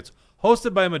 Oh, yeah, it's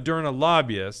hosted by a Moderna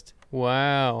lobbyist.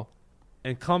 Wow.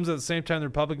 And comes at the same time the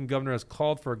Republican governor has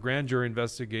called for a grand jury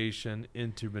investigation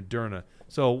into Moderna.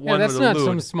 So Yeah, one that's would not allude.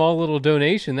 some small little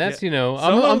donation. That's, Yeah.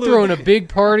 I'm Some throwing a allude- big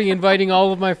party, inviting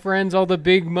all of my friends, all the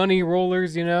big money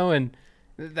rollers, and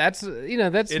that's,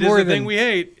 that's It is more the than... thing we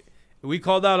hate. We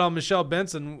called out on Michelle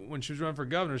Benson when she was running for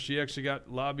governor. She actually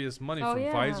got lobbyist money Oh, from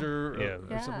yeah. Pfizer or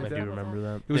Yeah, something I like do that. remember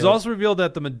that. It was also revealed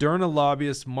that the Moderna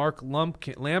lobbyist Mark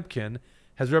Lampkin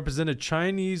has represented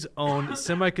Chinese-owned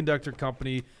semiconductor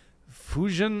company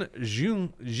Fujian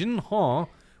Jinhua,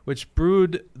 which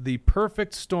brewed the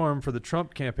perfect storm for the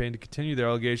Trump campaign to continue their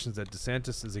allegations that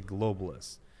DeSantis is a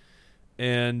globalist.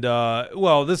 And,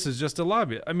 this is just a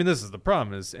lobby. I mean, this is the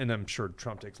problem, and I'm sure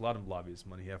Trump takes a lot of lobbyist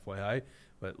money, FYI,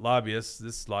 but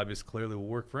this lobbyist clearly will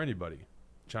work for anybody.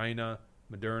 China,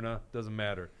 Moderna, doesn't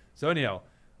matter. So anyhow,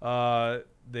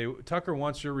 Tucker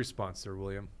wants your response there,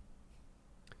 William.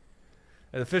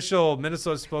 An official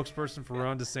Minnesota spokesperson for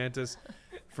Ron DeSantis,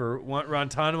 for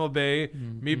Guantanamo Bay,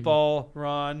 Meatball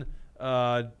Ron,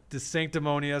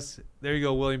 DeSanctimonious. There you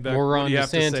go, William Beck. More What Ron do you have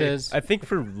to say? DeSantis. I think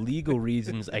for legal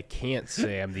reasons, I can't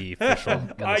say I'm the official.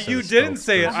 Minnesota You didn't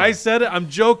say it. spokesperson. I said it. I'm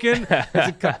joking.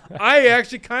 I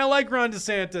actually kind of like Ron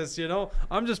DeSantis.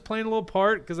 I'm just playing a little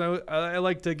part because I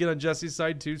like to get on Jesse's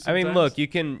side too. I mean, sometimes. look, you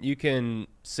can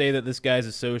say that this guy's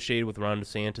associated with Ron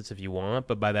DeSantis if you want,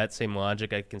 but by that same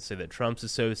logic, I can say that Trump's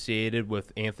associated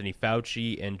with Anthony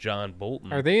Fauci and John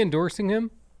Bolton. Are they endorsing him?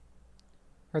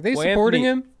 Are they Well, supporting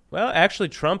Anthony- him? Well, actually,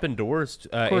 Trump endorsed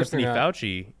course Anthony they're not.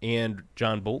 Fauci and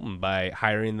John Bolton by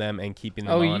hiring them and keeping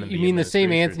them Oh, on. you mean the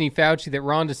same Anthony Fauci that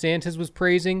Ron DeSantis was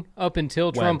praising up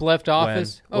until Trump left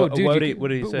office? When? Oh, dude, What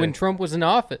did he say? When Trump was in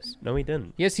office. No, he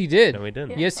didn't. Yes, he did. No, he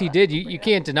didn't. Yes, he did. You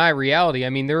can't deny reality. I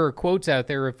mean, there are quotes out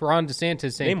there of Ron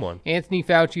DeSantis saying Name one. Anthony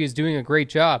Fauci is doing a great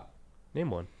job.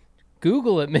 Name one.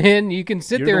 Google it, man. You can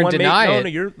sit there and deny it. No,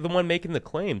 you're the one making the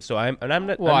claim. So I'm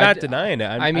not denying it.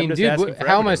 I mean, I'm just dude, asking for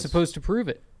how am I evidence. supposed to prove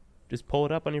it? Just pull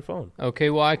it up on your phone. Okay,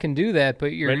 well, I can do that, but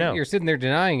Right now. you're sitting there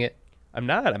denying it. I'm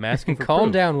not. I'm asking for Calm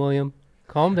proof. down, William.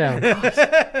 Calm down.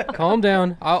 Calm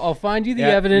down. I'll find you the Yeah,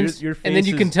 evidence, your and then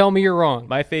you face can is- tell me you're wrong.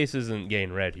 My face isn't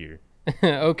getting red here.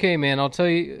 Okay, man. I'll tell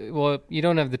you. Well, you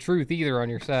don't have the truth either on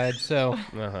your side, so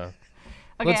Uh-huh.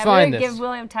 Okay, let's I'm find gonna this. give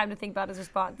William time to think about his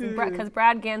response because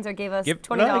Brad Ganser gave us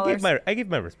 $20. I gave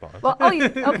my response. Well,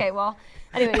 okay. Well,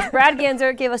 anyways, Brad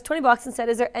Ganser gave us $20 and said,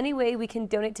 "Is there any way we can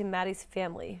donate to Maddie's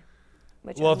family?"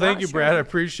 Which Well, I'm thank not you, sure. Brad. I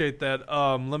appreciate that.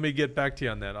 Let me get back to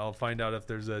you on that. I'll find out if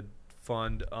there's a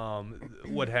fund.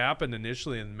 What happened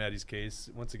initially in Maddie's case,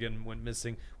 once again, went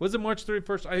missing. Was it March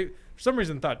 31st? I, for some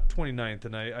reason, thought 29th,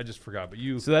 and I just forgot. But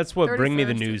you. So that's what Bring Me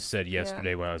the 31st News said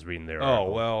yesterday when I was reading their Oh,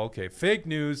 article. well, okay. Fake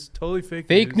news. Totally fake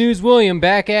Fake news William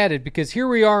back at it because here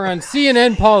we are on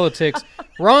CNN Politics.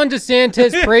 Ron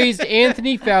DeSantis praised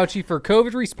Anthony Fauci for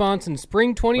COVID response in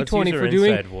spring 2020 Let's use for our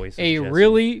doing inside voices, a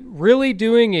Jesse. really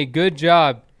doing a good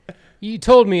job. You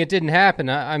told me it didn't happen.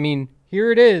 I mean,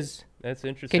 here it is. That's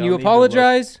interesting. Can you I'll need to look-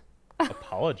 apologize?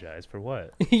 Apologize for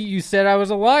what? You said I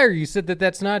was a liar. You said that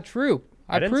that's not true.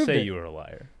 I didn't proved say it. you were a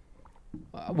liar.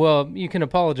 Well, you can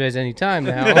apologize anytime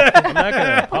now. I'm not going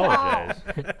to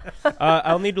apologize.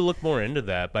 I'll need to look more into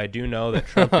that, but I do know that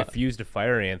Trump refused to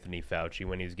fire Anthony Fauci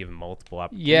when he was given multiple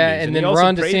opportunities. Yeah, and then he also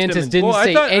Ron praised him DeSantis and- didn't say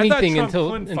I thought anything Trump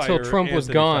until couldn't Trump fire was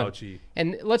Anthony gone. Fauci.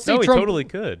 And let's say No, he Trump totally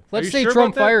could. Let's you say sure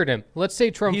Trump about that? fired him. Let's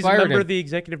say Trump He's fired a member him. of the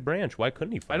executive branch. Why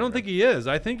couldn't he fire I don't him? think he is.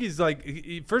 I think he's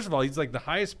like, first of all, he's like the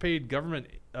highest paid government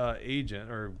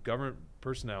agent or government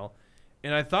personnel,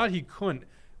 and I thought he couldn't.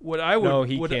 What I would No,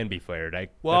 he can be fired.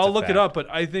 Well, that's I'll a look it fact. up, but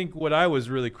I think what I was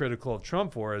really critical of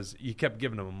Trump for is he kept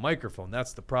giving him a microphone.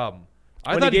 That's the problem.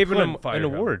 I When thought he gave him couldn't fire an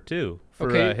award too for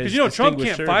Okay. his because you know Trump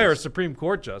distinguished can't fire a service. Supreme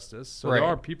Court justice, so right. there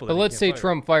are people. That But he let's can't say fire.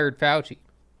 Trump fired Fauci.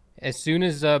 As soon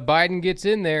as Biden gets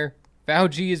in there,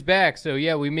 Fauci is back. So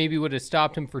yeah, we maybe would have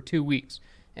stopped him for 2 weeks.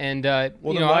 And then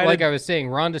you know, why like did- I was saying,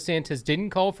 Ron DeSantis didn't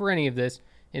call for any of this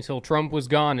until Trump was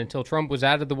gone, until Trump was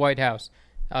out of the White House.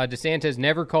 DeSantis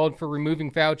never called for removing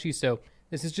Fauci, so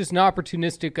this is just an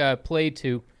opportunistic play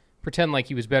to pretend like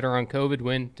he was better on COVID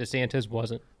when DeSantis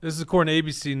wasn't. This is according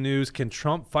to ABC News. Can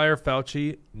Trump fire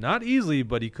Fauci? Not easily,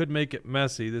 but he could make it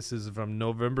messy. This is from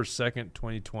November 2nd,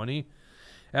 2020.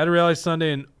 At a rally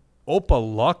Sunday in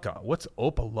Opelika. What's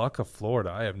Opelika,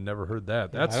 Florida? I have never heard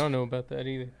that. I don't know about that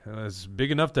either. It's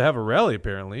big enough to have a rally,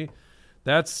 apparently.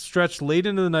 That's stretched late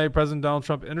into the night. President Donald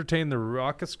Trump entertained the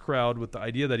raucous crowd with the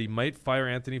idea that he might fire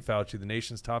Anthony Fauci, the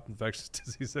nation's top infectious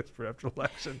disease expert, after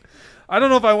election. I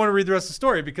don't know if I want to read the rest of the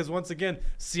story because, once again,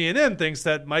 CNN thinks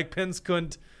that Mike Pence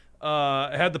didn't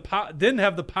have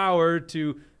the power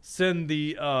to send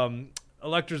the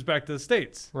electors back to the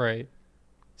states. Right.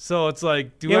 So it's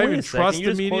like, do Yeah, I wait even a second. trust You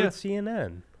the just media? quoted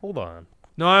CNN. Hold on.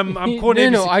 No, I'm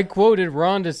quoting No, ABC. I quoted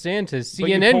Ron DeSantis. But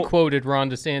you CNN quoted Ron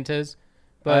DeSantis.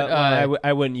 But well,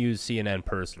 I wouldn't use CNN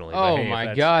personally. Oh but hey, if my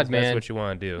that's- God, if man! That's what you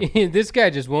want to do. This guy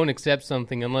just won't accept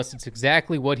something unless it's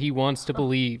exactly what he wants to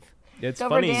believe. It's Go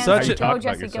funny. for How Dan. you talk Go about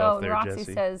Jesse, yourself go. there, Roxy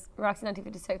Jesse. says, Roxy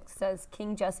 1956 says,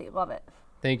 King Jesse, love it.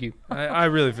 Thank you. I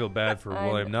really feel bad for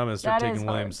William. Now I'm going to start that taking is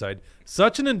William's side.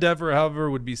 Such an endeavor, however,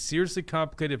 would be seriously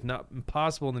complicated, if not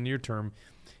impossible in the near term,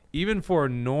 even for a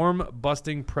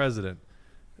norm-busting president.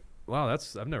 Wow,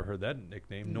 I've never heard that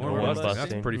nickname. Norm-busting.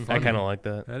 That's pretty I funny. kind of like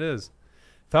that. That is.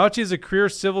 Fauci is a career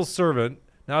civil servant,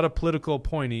 not a political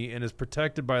appointee, and is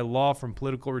protected by law from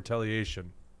political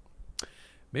retaliation.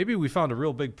 Maybe we found a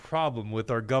real big problem with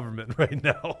our government right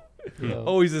now. Yeah.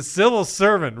 Oh, he's a civil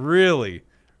servant. Really?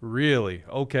 Really?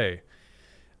 Okay.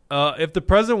 If the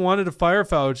president wanted to fire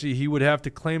Fauci, he would have to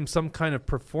claim some kind of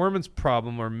performance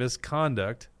problem or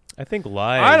misconduct. I think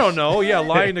lies. I don't know. Yeah,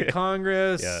 lying to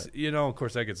Congress. Yeah. You know, of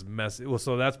course, that gets messy. Well,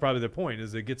 so that's probably the point,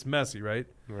 is it gets messy, right?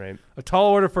 Right. A tall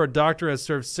order for a doctor has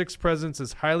served 6 presidents,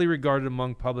 is highly regarded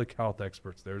among public health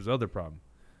experts. There's the other problem.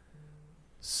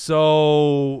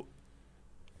 So,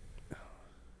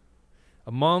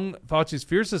 among Fauci's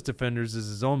fiercest defenders is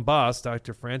his own boss,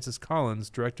 Dr. Francis Collins,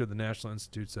 director of the National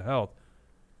Institutes of Health.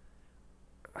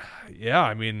 Yeah,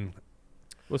 I mean,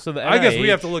 Well, so the I guess we NIH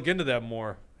have to look into that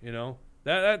more, you know.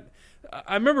 That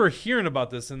I remember hearing about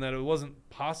this and that it wasn't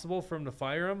possible for him to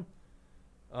fire him.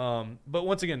 But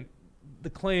once again,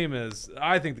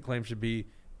 I think the claim should be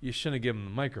you shouldn't have given him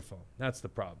the microphone. That's the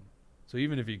problem. So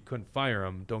even if you couldn't fire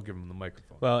him, don't give him the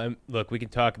microphone. Well, and look, we can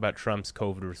talk about Trump's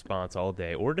COVID response all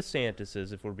day, or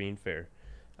DeSantis's if we're being fair.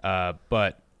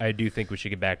 But I do think we should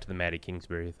get back to the Maddi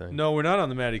Kingsbury thing. No, we're not on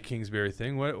the Maddi Kingsbury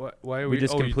thing. Why are we? We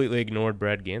just completely ignored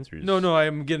Brad Ganser's. No,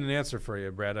 I'm getting an answer for you,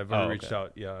 Brad. I've already reached okay.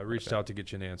 out. Yeah, I reached out to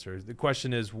get you an answer. The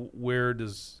question is,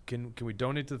 can we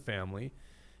donate to the family?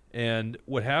 And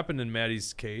what happened in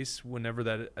Maddi's case, whenever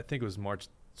that, I think it was March,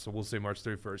 so we'll say March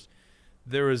 31st,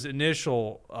 there was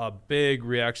initial big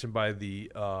reaction by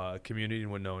the community in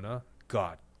Winona.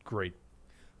 God, great.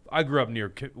 I grew up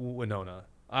near Winona.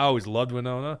 I always loved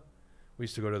Winona. We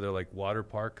used to go to their like water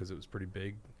park because it was pretty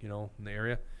big, in the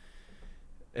area.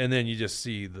 And then you just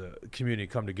see the community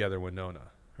come together in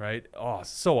Winona, right? Oh,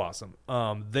 so awesome.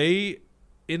 They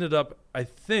ended up, I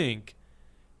think,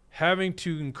 having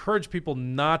to encourage people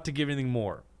not to give anything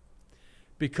more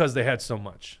because they had so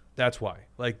much. That's why.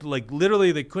 Like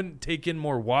literally they couldn't take in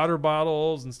more water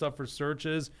bottles and stuff for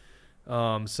searches.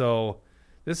 So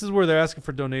this is where they're asking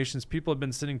for donations. People have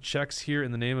been sending checks here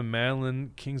in the name of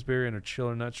Madeline Kingsbury and her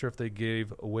children. Not sure if they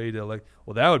gave away to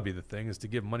well, that would be the thing, is to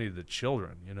give money to the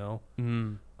children,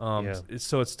 Yeah.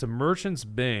 So it's to Merchants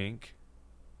Bank,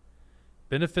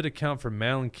 benefit account for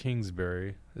Madeline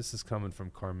Kingsbury. This is coming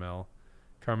from Carmel.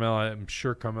 Carmel, I'm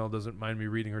sure Carmel doesn't mind me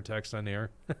reading her text on air.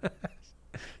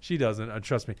 She doesn't.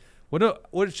 Trust me.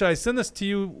 What should I send this to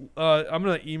you? I'm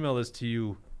going to email this to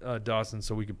you, Dawson,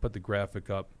 so we can put the graphic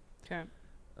up. Okay.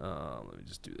 Let me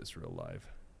just do this real live.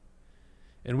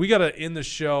 And we got to end the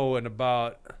show in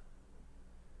about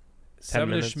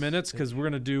 7-ish minutes because we're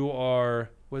going to do our,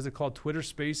 what is it called, Twitter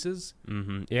Spaces?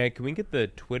 Mm-hmm. Yeah, can we get the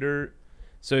Twitter?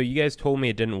 So you guys told me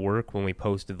it didn't work when we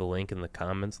posted the link in the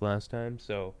comments last time,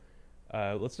 so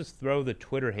let's just throw the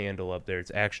Twitter handle up there.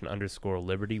 It's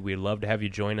action_liberty. We'd love to have you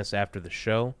join us after the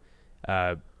show.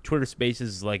 Twitter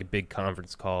Spaces is like a big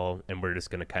conference call, and we're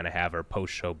just going to kind of have our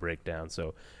post-show breakdown. So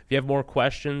if you have more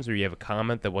questions or you have a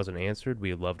comment that wasn't answered,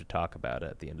 we'd love to talk about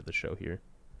it at the end of the show here.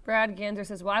 Brad Ganser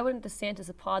says, why wouldn't DeSantis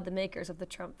applaud the makers of the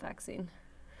Trump vaccine?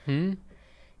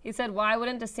 He said, why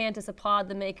wouldn't DeSantis applaud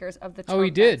the makers of the Trump Oh, he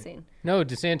did. vaccine? No,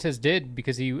 DeSantis did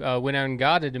because he went out and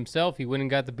got it himself. He went and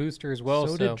got the booster as well.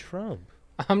 So did Trump.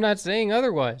 I'm not saying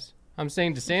otherwise. I'm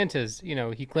saying DeSantis,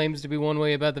 he claims to be one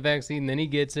way about the vaccine, then he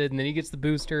gets it, and then he gets the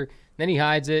booster, then he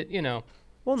hides it,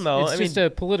 Well, no, it's just a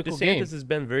political game. DeSantis has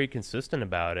been very consistent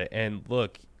about it, and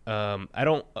look, I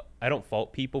don't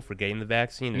fault people for getting the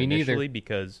vaccine initially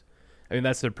because,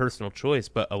 that's their personal choice.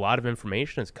 But a lot of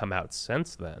information has come out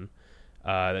since then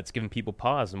that's given people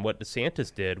pause. And what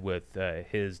DeSantis did with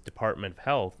his Department of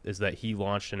Health is that he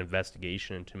launched an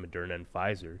investigation into Moderna and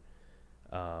Pfizer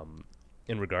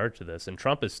in regard to this, and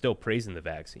Trump is still praising the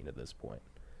vaccine at this point.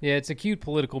 Yeah, it's a cute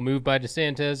political move by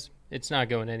DeSantis. It's not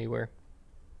going anywhere.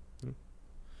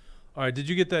 All right, did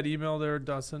you get that email there,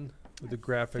 Dawson, with the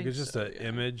graphic? It's just an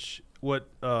image. What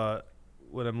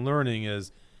I'm learning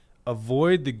is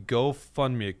avoid the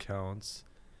GoFundMe accounts.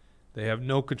 They have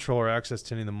no control or access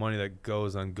to any of the money that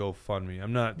goes on GoFundMe.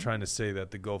 I'm not trying to say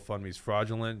that the GoFundMe is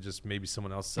fraudulent, just maybe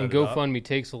someone else set and it up. GoFundMe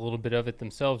takes a little bit of it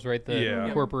themselves, right? The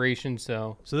corporation,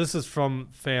 So this is from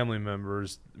family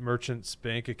members, Merchants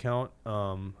Bank account.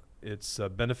 It's a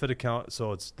benefit account.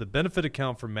 So it's the benefit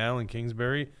account for Madeline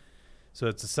Kingsbury. So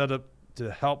it's a setup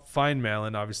to help find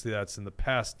Madeline. Obviously, that's in the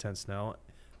past tense now,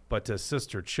 but to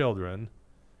assist her children.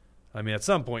 At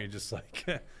some point, you're just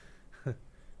like,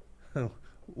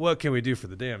 what can we do for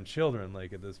the damn children?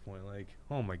 Like at this point,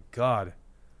 oh my God.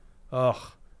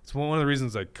 Ugh. It's one of the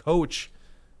reasons I coach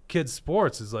kids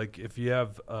sports is like, if you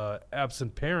have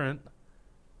absent parent,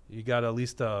 you got at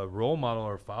least a role model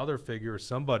or a father figure or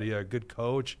somebody, a good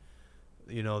coach,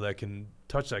 that can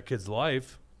touch that kid's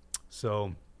life.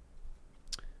 So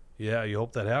yeah, you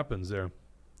hope that happens there.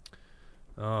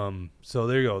 So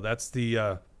there you go. That's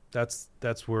the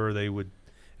that's where they would,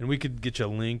 and we could get you a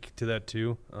link to that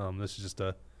too. This is just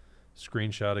a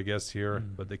screenshot, I guess, here.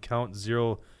 But the account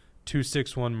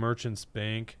 0261 Merchants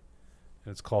Bank,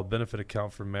 and it's called Benefit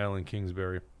Account for Madeline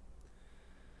Kingsbury.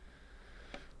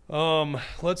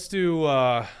 Let's do.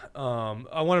 I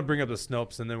want to bring up the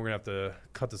Snopes, and then we're gonna have to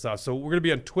cut this off. So we're gonna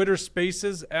be on Twitter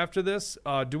Spaces after this.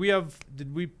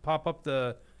 Did we pop up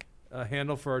the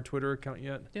handle for our Twitter account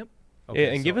yet? Yep.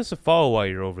 Okay, and give us a follow while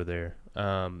you're over there.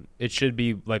 It should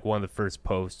be like one of the first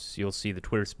posts. You'll see the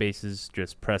Twitter Spaces.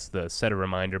 Just press the set a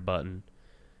reminder button.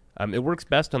 It works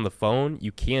best on the phone.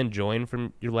 You can join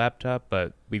from your laptop,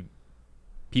 but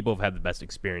people have had the best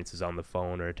experiences on the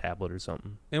phone or a tablet or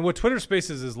something. And what Twitter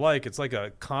Spaces is like, it's like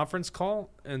a conference call.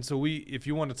 And so if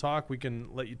you want to talk, we can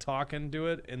let you talk and do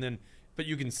it. And then, but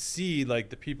you can see like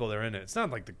the people that are in it. It's not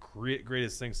like the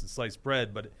greatest thing since sliced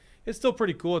bread, but it's still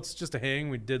pretty cool. It's just a hang.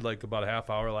 We did like about a half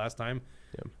hour last time.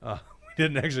 Yeah. We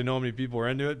didn't actually know how many people were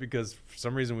into it because for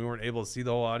some reason we weren't able to see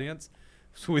the whole audience.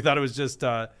 So we thought it was just,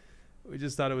 we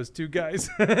just thought it was two guys.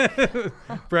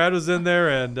 Brad was in there,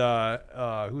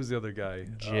 and who's the other guy?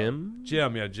 Jim?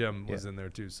 Jim was in there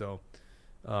too. So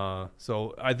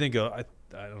I think I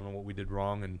don't know what we did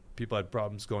wrong, and people had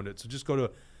problems going to it. So just go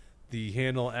to the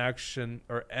handle action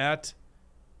or at.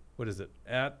 What is it?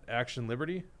 At Action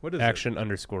Liberty? What is Action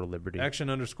 _Liberty. Action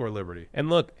 _Liberty. And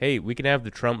look, hey, we can have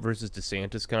the Trump versus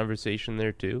DeSantis conversation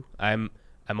there too. I'm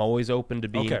always open to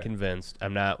being convinced.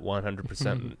 I'm not 100%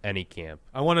 in any camp.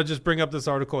 I want to just bring up this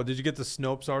article. Did you get the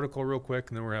Snopes article real quick?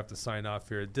 And then we're going to have to sign off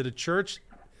here. Did a church...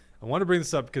 I want to bring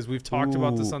this up because we've talked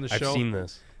about this on the show. I've seen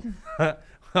this.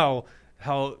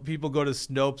 how people go to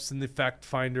Snopes and the fact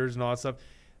finders and all that stuff.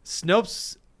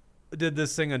 Snopes did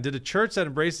this thing on, did a church that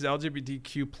embraces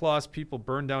LGBTQ plus people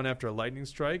burn down after a lightning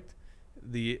strike?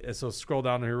 So scroll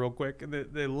down here real quick. And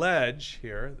the allege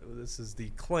here, this is the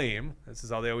claim. This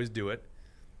is how they always do it.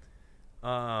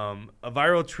 A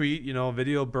viral tweet,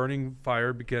 video burning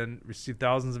fire received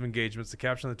thousands of engagements. The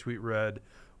caption of the tweet read,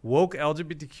 "Woke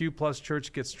LGBTQ plus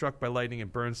church gets struck by lightning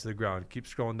and burns to the ground." Keep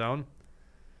scrolling down.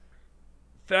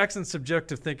 Facts and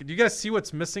subjective thinking. Do you guys see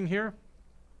what's missing here?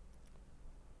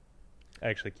 I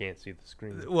actually can't see the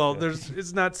screen. Well,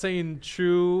 it's not saying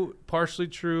true, partially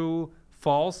true,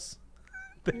 false.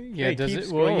 Yeah, does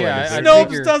it? Well, yeah,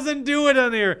 Snopes doesn't do it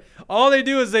on here. All they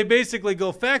do is they basically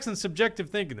go facts and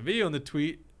subjective thinking. The video and the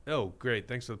tweet. Oh, great!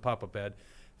 Thanks for the pop-up ad.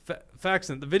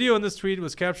 Facts and the video in this tweet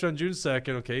was captured on June 2nd.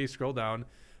 Okay, scroll down.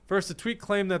 First, the tweet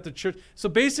claimed that the church. So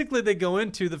basically, they go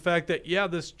into the fact that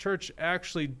this church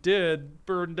actually did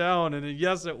burn down, and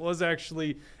yes, it was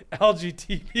actually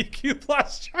LGBTQ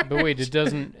plus church. But wait, it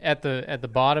doesn't at the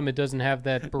bottom. It doesn't have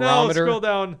that barometer. No, scroll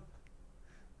down.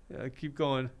 Yeah, keep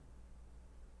going.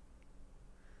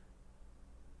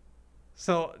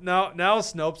 So now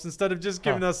Snopes, instead of just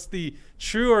giving us the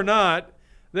true or not,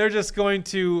 they're just going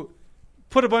to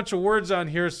put a bunch of words on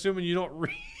here, assuming you don't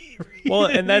read. Well,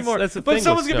 and that's the thing. But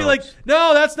someone's gonna be like,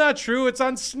 "No, that's not true. It's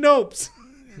on Snopes."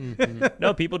 Mm-hmm.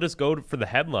 No, people just go for the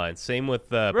headlines. Same with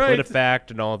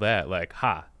PolitiFact and all that. Like,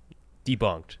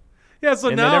 debunked. Yeah. So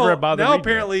and now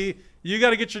apparently you got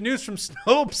to get your news from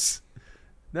Snopes.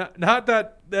 Not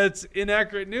that that's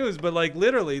inaccurate news, but like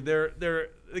literally,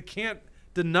 they can't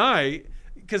deny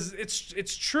because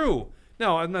it's true.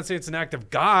 No, I'm not saying it's an act of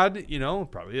God.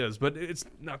 It probably is, but it's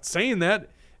not saying that. It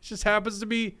just happens to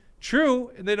be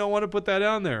true, and they don't want to put that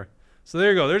on there. So there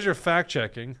you go. There's your fact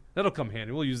checking. That'll come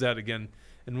handy. We'll use that again,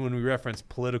 and when we reference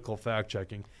political fact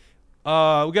checking.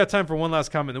 We got time for one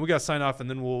last comment, then we got to sign off, and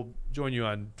then we'll join you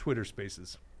on Twitter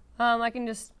Spaces. I can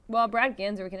just Brad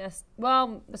Ganser, we can ask.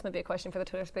 Well, this might be a question for the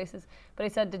Twitter Spaces, but he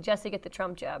said, "Did Jesse get the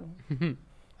Trump jab?"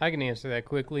 I can answer that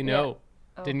quickly. No,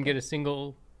 didn't get a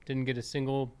single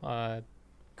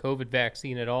COVID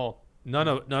vaccine at all. None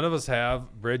of us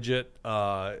have. Bridget,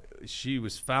 she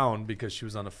was found because she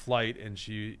was on a flight and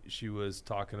she was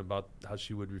talking about how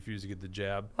she would refuse to get the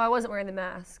jab. Well, I wasn't wearing the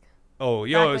mask. Oh,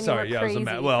 sorry. Yeah, it was a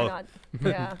mask. Well,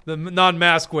 the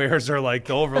non-mask wearers are like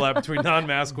the overlap between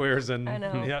non-mask wearers and I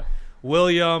know. Yeah.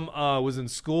 William was in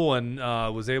school and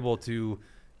was able to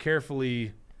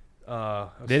carefully. They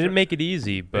didn't make it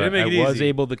easy, but I was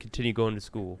able to continue going to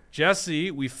school.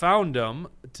 Jesse, we found him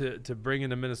to bring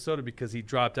into Minnesota because he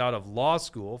dropped out of law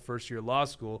school, first-year law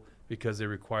school, because they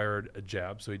required a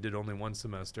jab, so he did only one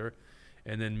semester.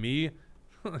 And then me,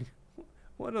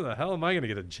 what the hell am I going to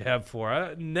get a jab for?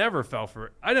 I never fell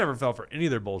for any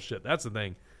of their bullshit. That's the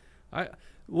thing.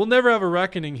 We'll never have a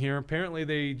reckoning here. Apparently,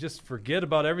 they just forget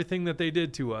about everything that they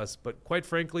did to us. But quite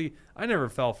frankly, I never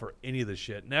fell for any of the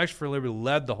shit. And Action for Liberty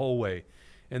led the whole way.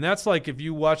 And that's like if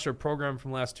you watched our program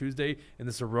from last Tuesday and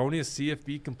this erroneous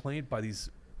CFB complaint by these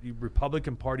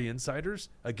Republican Party insiders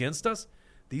against us,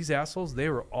 these assholes, they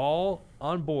were all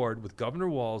on board with Governor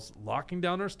Walz locking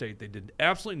down our state. They did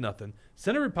absolutely nothing.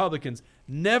 Senate Republicans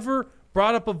never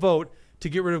brought up a vote to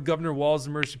get rid of Governor Walz's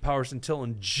emergency powers until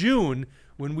in June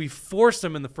when we forced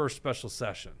him in the first special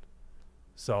session.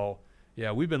 So,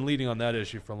 yeah, we've been leading on that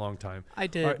issue for a long time. I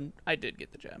did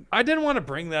get the jab. I didn't want to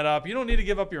bring that up. You don't need to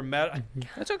give up your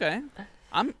That's okay.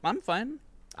 I'm fine.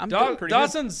 I'm doing pretty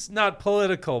Dawson's not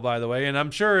political, by the way, and I'm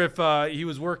sure if he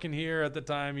was working here at the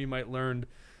time, he might learn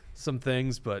some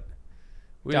things, but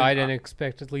died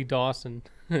unexpectedly, Dawson.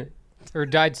 Or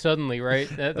died suddenly, right?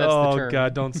 That's the Oh term.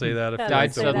 God, don't say that. Yeah, Died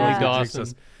don't say suddenly, that. Dawson.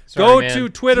 Go Sorry, man. to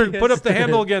Twitter and put up the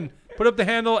handle again. Put up the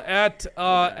handle at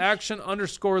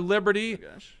action_liberty.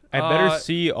 I better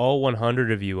see all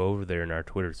 100 of you over there in our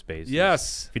Twitter spaces.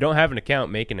 Yes. If you don't have an account,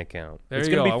 make an account. There It's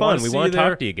you going to go. be I wanna fun. We see want you to there.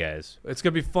 talk to you guys. It's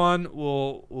gonna be fun.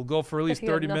 We'll go for at least If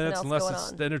you have 30 nothing minutes else unless going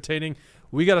it's on. entertaining.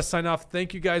 We got to sign off.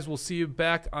 Thank you guys. We'll see you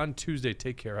back on Tuesday.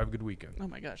 Take care. Have a good weekend. Oh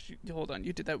my gosh! Hold on,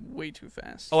 you did that way too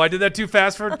fast. Oh, I did that too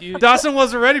fast for Dawson.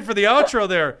 Wasn't ready for the outro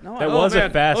there. No, That was a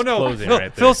fast closing Phil, right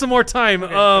there. Phil, some more time.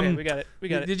 Okay, we got it. We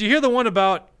got it. Did you hear the one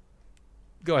about?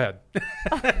 Go ahead.